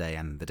yesterday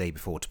and the day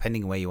before,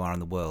 depending on where you are in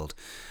the world.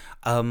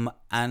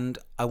 And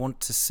I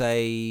want to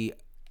say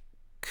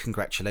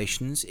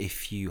congratulations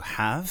if you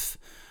have,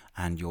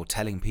 and you're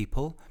telling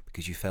people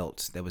because you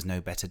felt there was no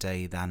better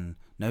day than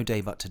no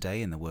day but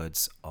today, in the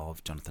words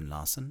of Jonathan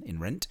Larson in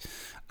Rent.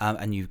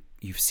 And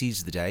you've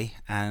seized the day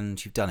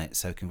and you've done it,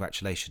 so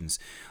congratulations.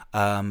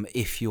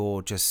 If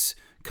you're just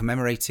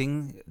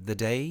commemorating the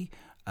day,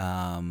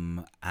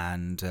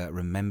 and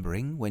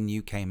remembering when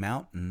you came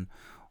out, and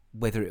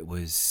whether it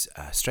was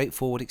a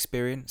straightforward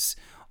experience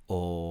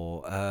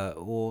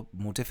or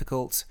more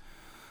difficult,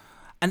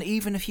 and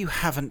even if you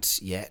haven't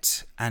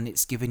yet and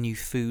it's given you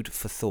food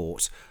for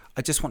thought,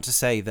 I just want to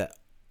say that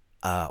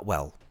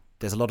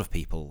there's a lot of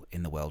people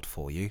in the world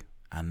for you,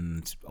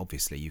 and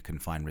obviously you can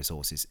find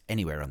resources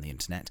anywhere on the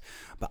internet,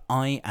 but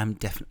I am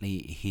definitely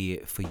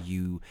here for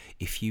you.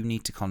 If you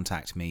need to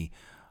contact me,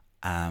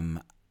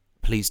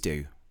 please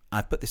do.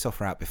 I've put this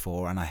offer out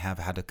before, and I have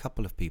had a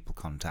couple of people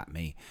contact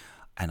me,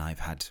 and I've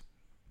had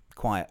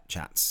quiet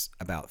chats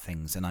about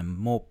things, and I'm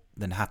more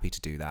than happy to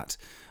do that.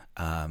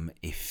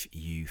 If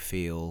you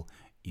feel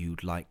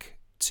you'd like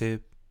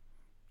to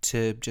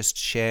just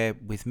share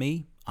with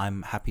me,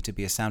 I'm happy to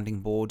be a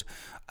sounding board.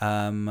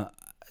 So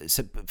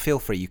feel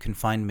free. You can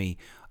find me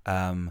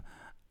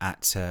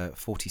at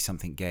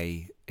 40something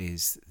gay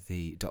is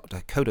the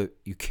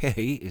 .co.uk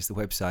is the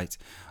website.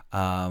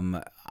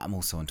 I'm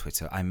also on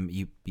Twitter.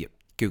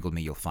 Google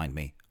me, you'll find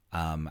me,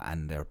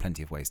 and there are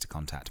plenty of ways to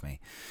contact me.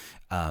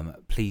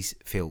 Please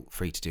feel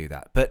free to do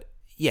that. But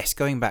yes,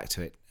 going back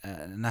to it,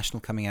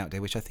 National Coming Out Day,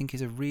 which I think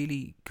is a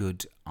really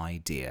good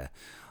idea.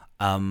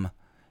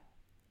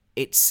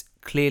 It's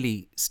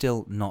clearly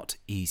still not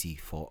easy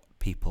for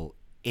people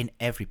in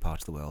every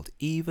part of the world,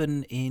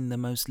 even in the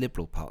most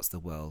liberal parts of the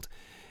world.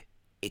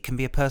 It can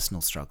be a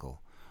personal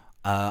struggle.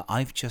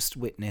 I've just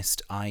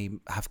witnessed, I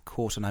have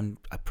caught, and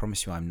I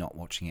promise you I'm not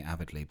watching it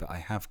avidly, but I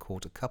have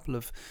caught a couple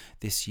of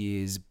this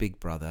year's Big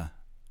Brother,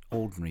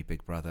 ordinary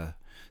Big Brother,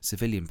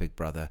 civilian Big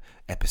Brother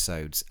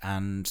episodes,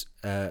 and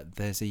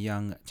there's a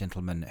young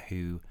gentleman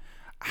who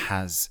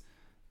has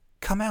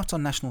come out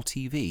on national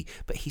TV,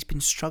 but he's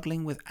been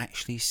struggling with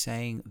actually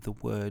saying the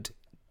word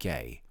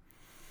gay.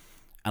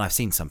 And I've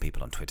seen some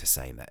people on Twitter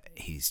saying that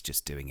he's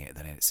just doing it,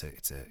 that it's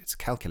a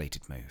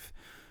calculated move.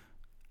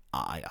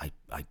 I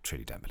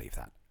truly don't believe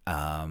that.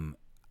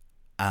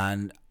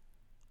 And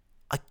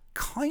I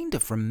kind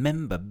of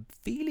remember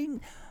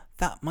feeling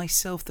that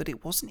myself, that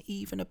it wasn't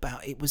even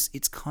about,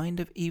 it's kind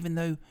of, even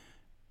though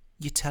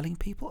you're telling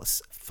people, a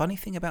funny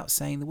thing about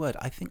saying the word,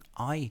 I think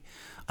and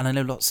I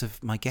know lots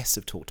of my guests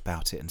have talked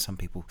about it, and some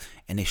people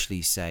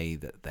initially say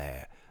that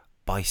they're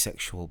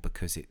bisexual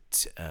because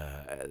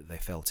they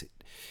felt it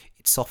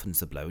softens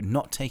the blow,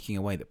 not taking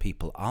away that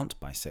people aren't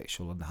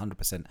bisexual, and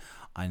 100%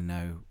 I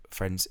know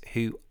friends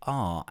who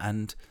are,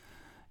 and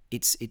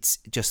it's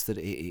just that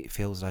it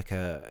feels like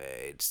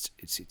it's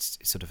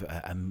sort of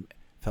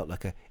felt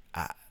like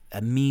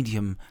a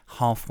medium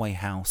halfway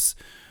house,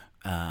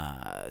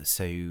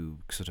 so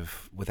sort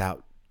of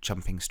without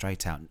jumping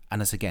straight out.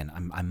 And as again,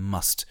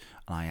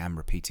 I am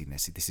repeating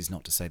this is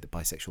not to say that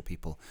bisexual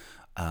people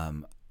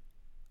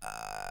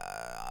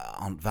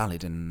aren't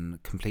valid,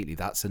 and completely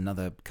that's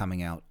another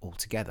coming out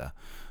altogether,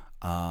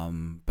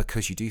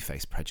 because you do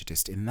face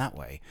prejudice in that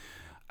way,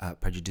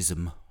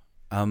 prejudicism.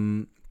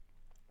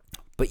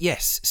 But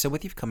yes, so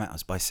whether you've come out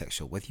as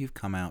bisexual, whether you've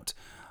come out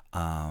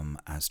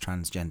as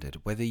transgendered,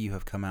 whether you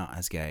have come out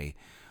as gay,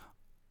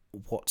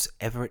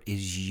 whatever it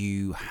is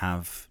you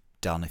have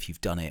done, if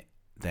you've done it,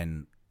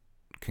 then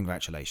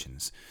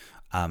congratulations.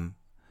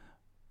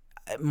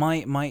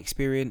 My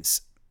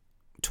experience,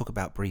 talk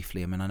about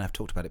briefly, I mean, and I've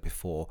talked about it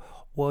before,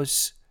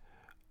 was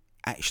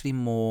actually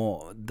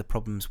more the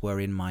problems were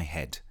in my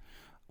head,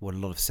 were a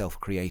lot of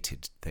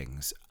self-created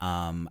things,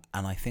 and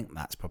I think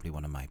that's probably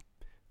one of my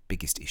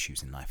biggest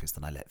issues in life, is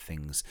that I let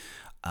things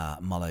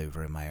mull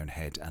over in my own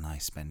head, and I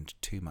spend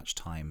too much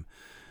time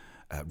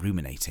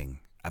ruminating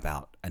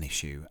about an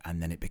issue,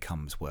 and then it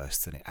becomes worse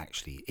than it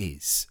actually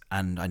is.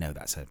 And I know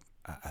that's a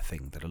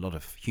thing that a lot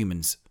of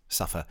humans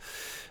suffer,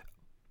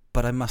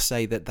 but I must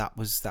say that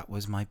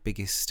was my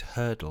biggest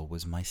hurdle,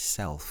 was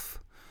myself.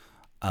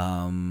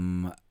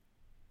 Once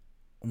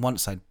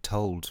I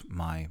told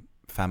my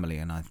family,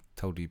 and I've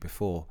told you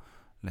before,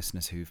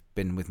 listeners who've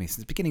been with me since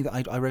the beginning,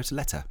 that I wrote a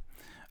letter.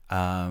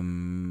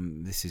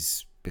 This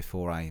is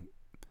before I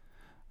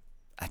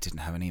didn't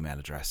have an email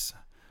address,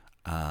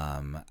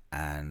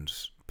 and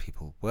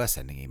people were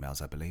sending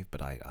emails, I believe,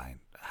 but I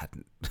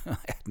hadn't I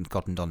hadn't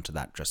gotten onto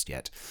that just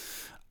yet.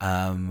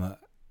 I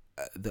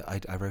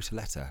wrote a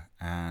letter,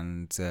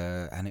 and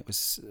it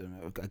was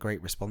a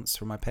great response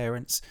from my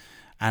parents.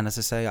 And as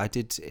I say, I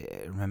did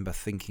remember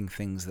thinking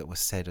things that were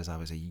said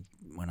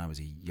when I was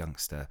a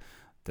youngster,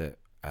 that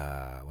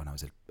when I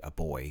was a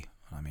boy,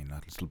 I mean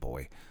a little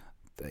boy,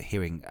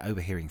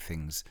 overhearing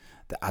things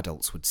that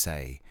adults would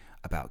say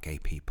about gay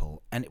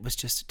people, and it was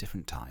just a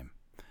different time.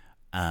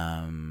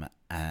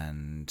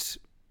 And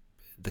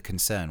the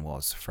concern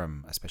was,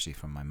 especially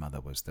from my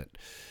mother, was that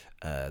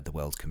the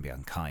world can be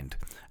unkind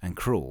and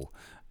cruel,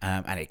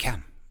 and it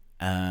can.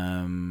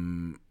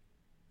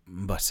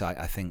 But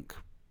I think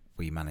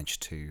I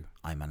managed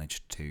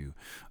to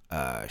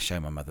show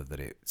my mother that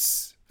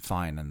it's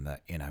fine, and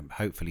that,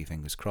 hopefully,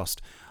 fingers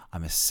crossed,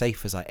 I'm as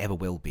safe as I ever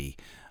will be,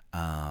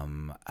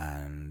 and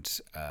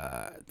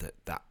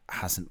that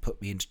hasn't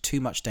put me into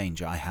too much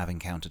danger. I have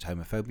encountered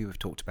homophobia, we've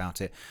talked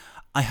about it.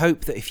 I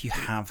hope that if you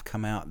have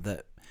come out,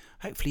 that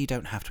hopefully you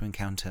don't have to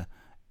encounter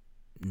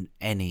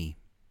any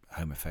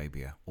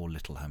homophobia or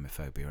little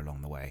homophobia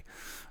along the way.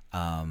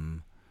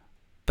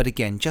 But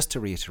again, just to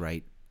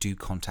reiterate, do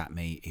contact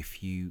me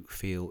if you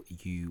feel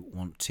you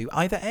want to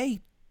either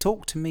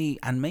talk to me,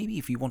 and maybe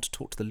if you want to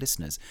talk to the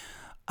listeners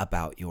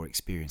about your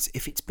experience.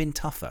 If it's been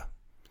tougher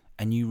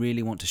and you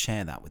really want to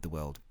share that with the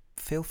world,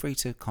 feel free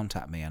to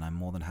contact me, and I'm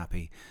more than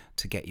happy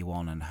to get you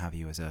on and have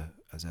you as a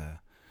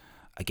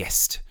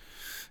guest.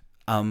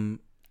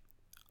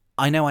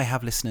 I know I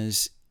have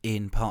listeners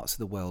in parts of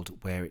the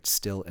world where it's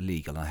still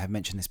illegal, and I have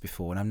mentioned this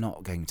before, and I'm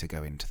not going to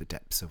go into the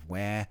depths of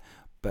where,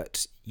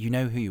 but you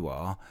know who you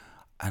are,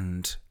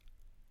 and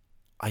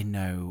I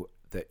know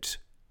that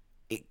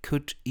it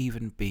could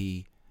even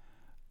be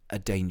a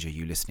danger,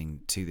 you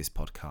listening to this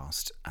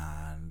podcast,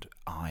 and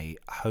I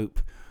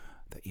hope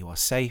that you are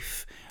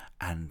safe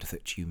and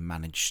that you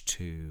manage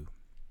to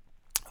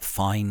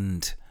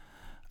find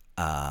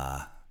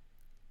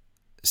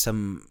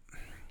some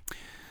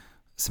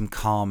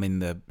calm in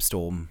the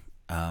storm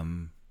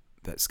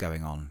that's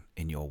going on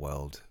in your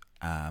world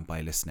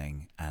by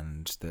listening,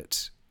 and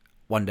that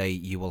one day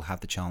you will have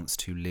the chance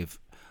to live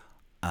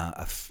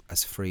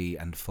as free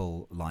and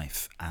full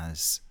life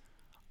as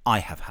I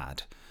have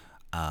had.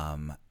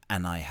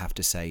 And I have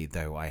to say,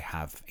 though I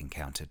have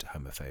encountered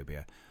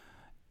homophobia,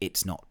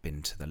 it's not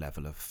been to the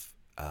level of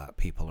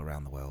people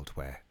around the world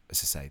where,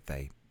 as I say,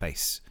 they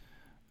face,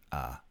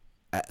 at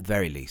the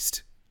very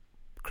least,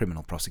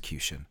 criminal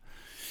prosecution.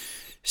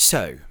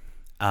 So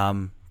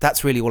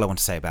that's really all I want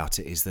to say about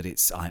it, is that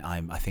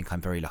I think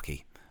I'm very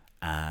lucky,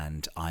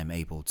 and I'm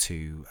able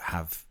to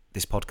have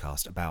this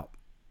podcast about,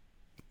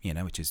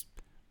 which is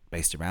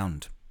based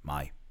around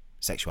my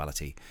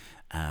sexuality,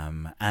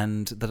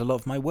 and that a lot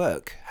of my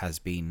work has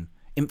been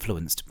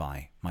influenced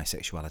by my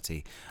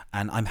sexuality,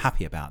 and I'm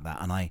happy about that,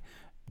 and I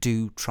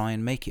do try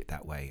and make it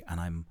that way,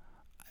 and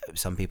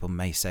some people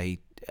may say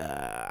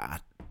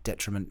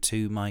detriment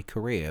to my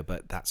career,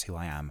 but that's who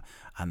I am,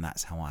 and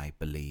that's how I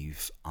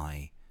believe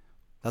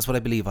that's what I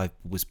believe I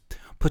was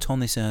put on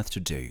this earth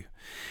to do.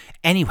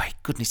 Anyway,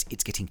 goodness,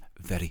 it's getting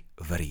very,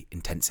 very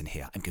intense in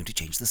here. I'm going to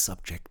change the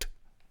subject.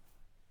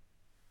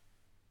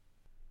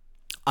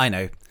 I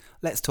know.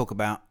 Let's talk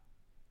about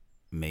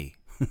me.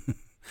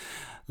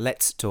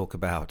 Let's talk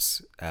about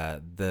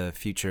the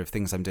future of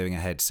things I'm doing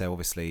ahead. So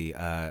obviously,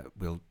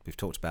 we've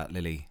talked about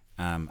Lily,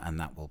 and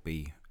that will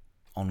be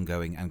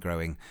ongoing and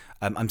growing.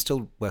 I'm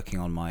still working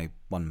on my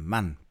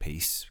one-man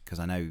piece, because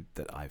I know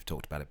that I've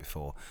talked about it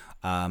before.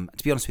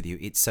 To be honest with you,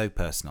 it's so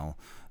personal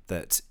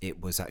that it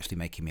was actually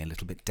making me a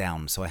little bit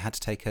down, so I had to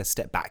take a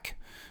step back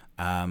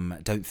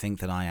Don't think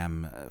that I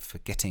am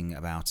forgetting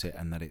about it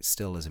and that it's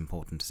still as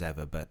important as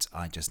ever, but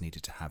I just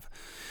needed to have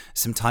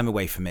some time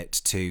away from it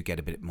to get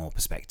a bit more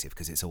perspective,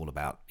 because it's all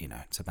about,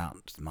 it's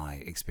about my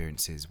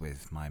experiences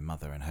with my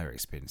mother and her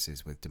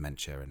experiences with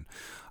dementia, and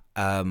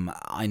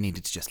I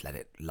needed to just let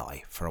it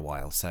lie for a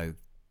while. So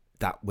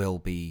that will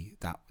be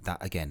that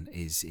again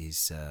is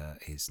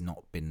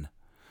not been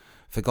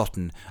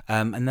forgotten.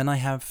 And then I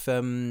have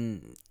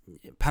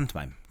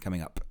pantomime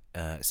coming up.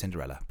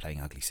 Cinderella,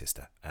 playing Ugly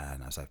Sister,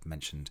 and as I've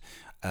mentioned,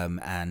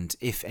 and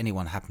if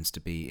anyone happens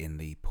to be in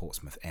the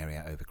Portsmouth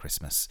area over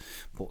Christmas,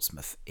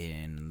 Portsmouth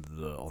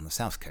on the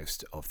south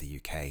coast of the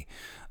UK,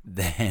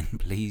 then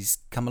please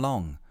come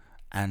along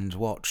and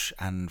watch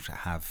and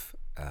have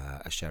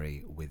a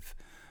sherry with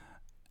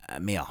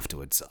me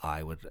afterwards.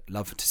 I would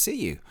love to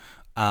see you,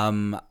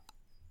 and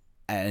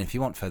if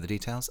you want further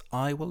details,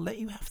 I will let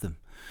you have them.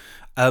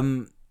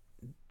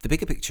 The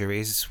bigger picture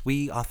is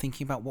we are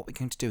thinking about what we're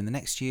going to do in the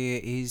next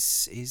year.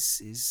 Is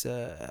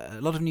a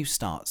lot of new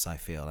starts. I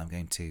feel I'm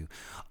going to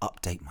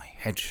update my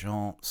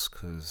headshots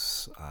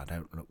because I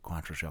don't look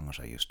quite as young as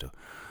I used to.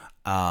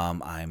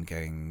 I'm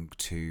going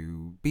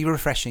to be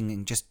refreshing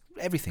in just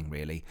everything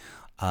really,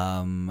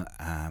 and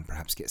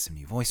perhaps get some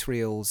new voice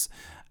reels.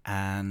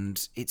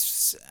 And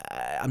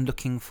I'm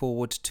looking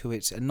forward to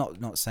it, and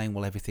not saying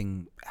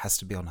everything has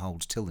to be on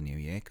hold till the new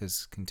year,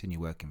 because continue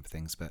working for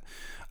things, but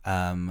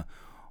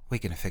we're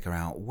going to figure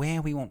out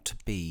where we want to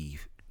be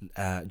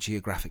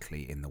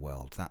geographically in the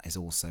world. That is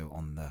also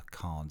on the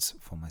cards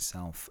for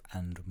myself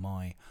and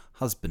my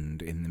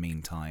husband in the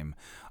meantime.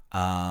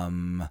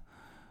 Lots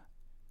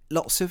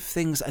of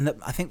things, and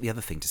I think the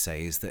other thing to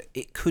say is that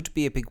it could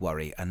be a big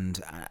worry,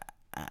 and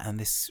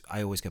this,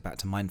 I always go back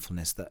to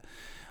mindfulness, that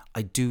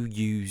I do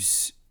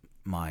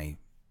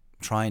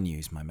try and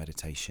use my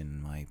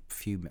meditation, my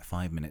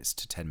 5 minutes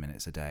to 10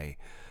 minutes a day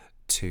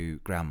to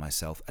ground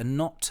myself, and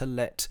not to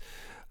let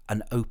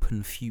an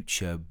open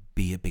future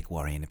be a big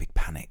worry and a big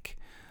panic.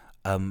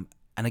 And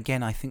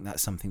again, I think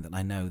that's something that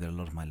I know that a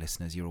lot of my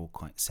listeners, you're all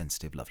quite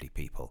sensitive, lovely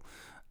people,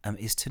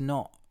 is to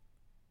not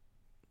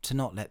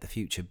let the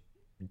future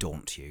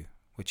daunt you,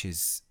 which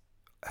has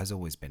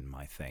always been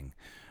my thing.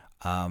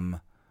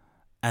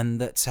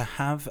 And that to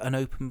have an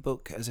open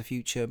book as a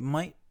future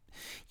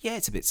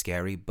it's a bit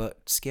scary,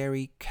 but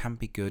scary can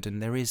be good,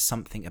 and there is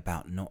something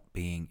about not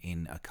being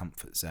in a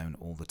comfort zone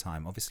all the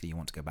time. Obviously, you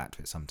want to go back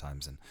to it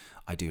sometimes, and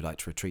I do like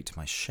to retreat to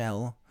my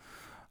shell.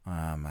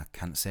 A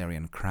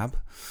Cancerian crab.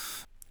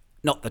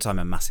 Not that I'm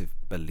a massive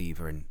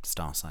believer in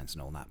star signs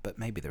and all that, but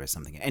maybe there is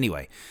something.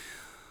 Anyway,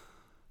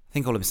 I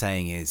think all I'm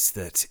saying is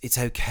that it's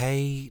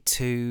okay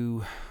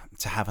to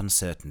have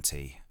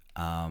uncertainty.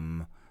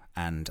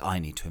 And I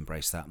need to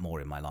embrace that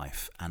more in my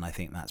life. And I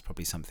think that's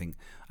probably something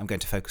I'm going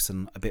to focus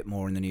on a bit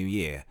more in the new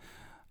year.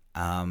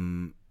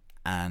 And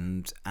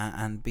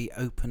be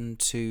open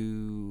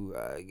to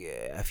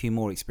a few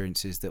more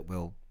experiences that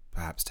will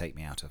perhaps take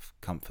me out of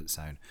comfort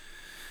zone.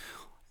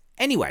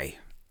 Anyway,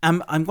 I'm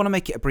going to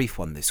make it a brief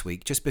one this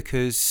week, just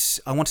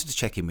because I wanted to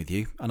check in with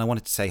you, and I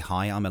wanted to say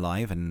hi, I'm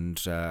alive, and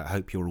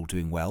hope you're all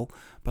doing well.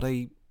 But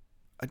I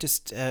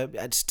just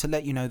to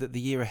let you know that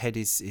the year ahead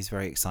is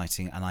very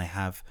exciting, and I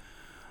have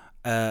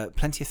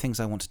plenty of things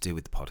I want to do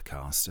with the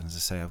podcast. And as I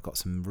say, I've got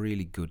some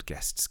really good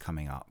guests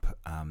coming up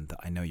that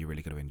I know you're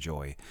really going to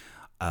enjoy.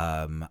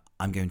 I'm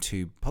going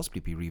to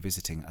possibly be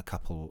revisiting a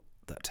couple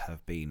that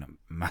have been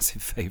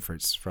massive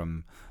favourites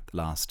from the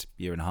last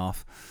year and a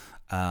half.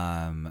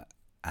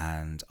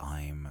 And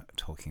I'm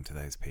talking to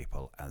those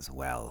people as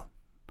well.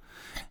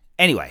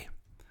 Anyway,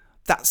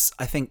 that's,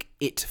 I think,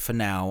 it for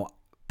now.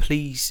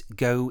 Please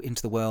go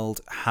into the world,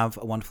 have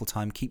a wonderful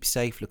time, keep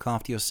safe, look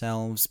after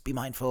yourselves, be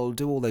mindful,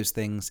 do all those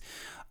things.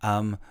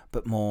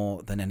 But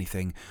more than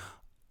anything,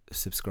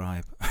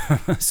 subscribe.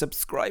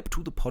 Subscribe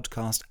to the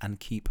podcast and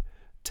keep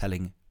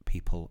telling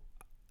people,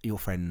 your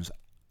friends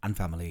and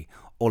family,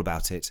 all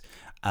about it.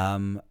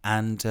 And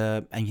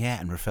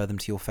refer them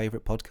to your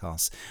favourite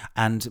podcasts.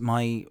 And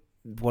my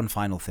one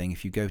final thing,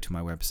 if you go to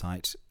my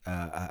website,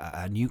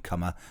 a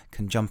newcomer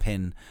can jump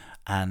in,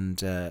 and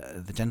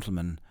the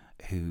gentleman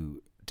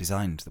who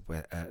designed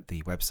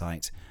the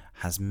website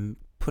has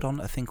put on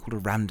a thing called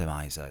a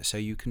randomizer, so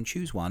you can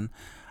choose one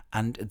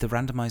and the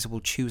randomizer will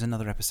choose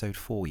another episode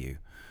for you,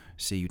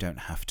 so you don't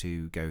have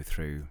to go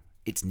through.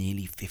 It's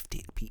nearly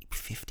 50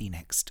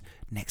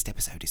 next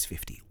episode is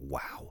 50.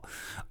 Wow.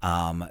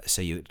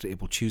 So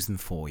it will choose them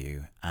for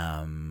you,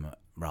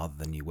 rather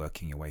than you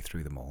working your way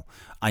through them all.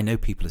 I know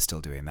people are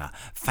still doing that.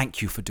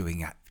 Thank you for doing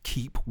that.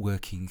 Keep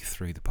working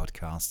through the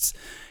podcasts,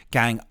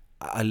 gang.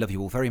 I love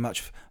you all very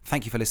much.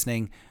 Thank you for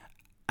listening,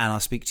 and I'll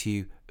speak to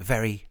you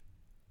very,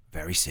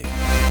 very soon.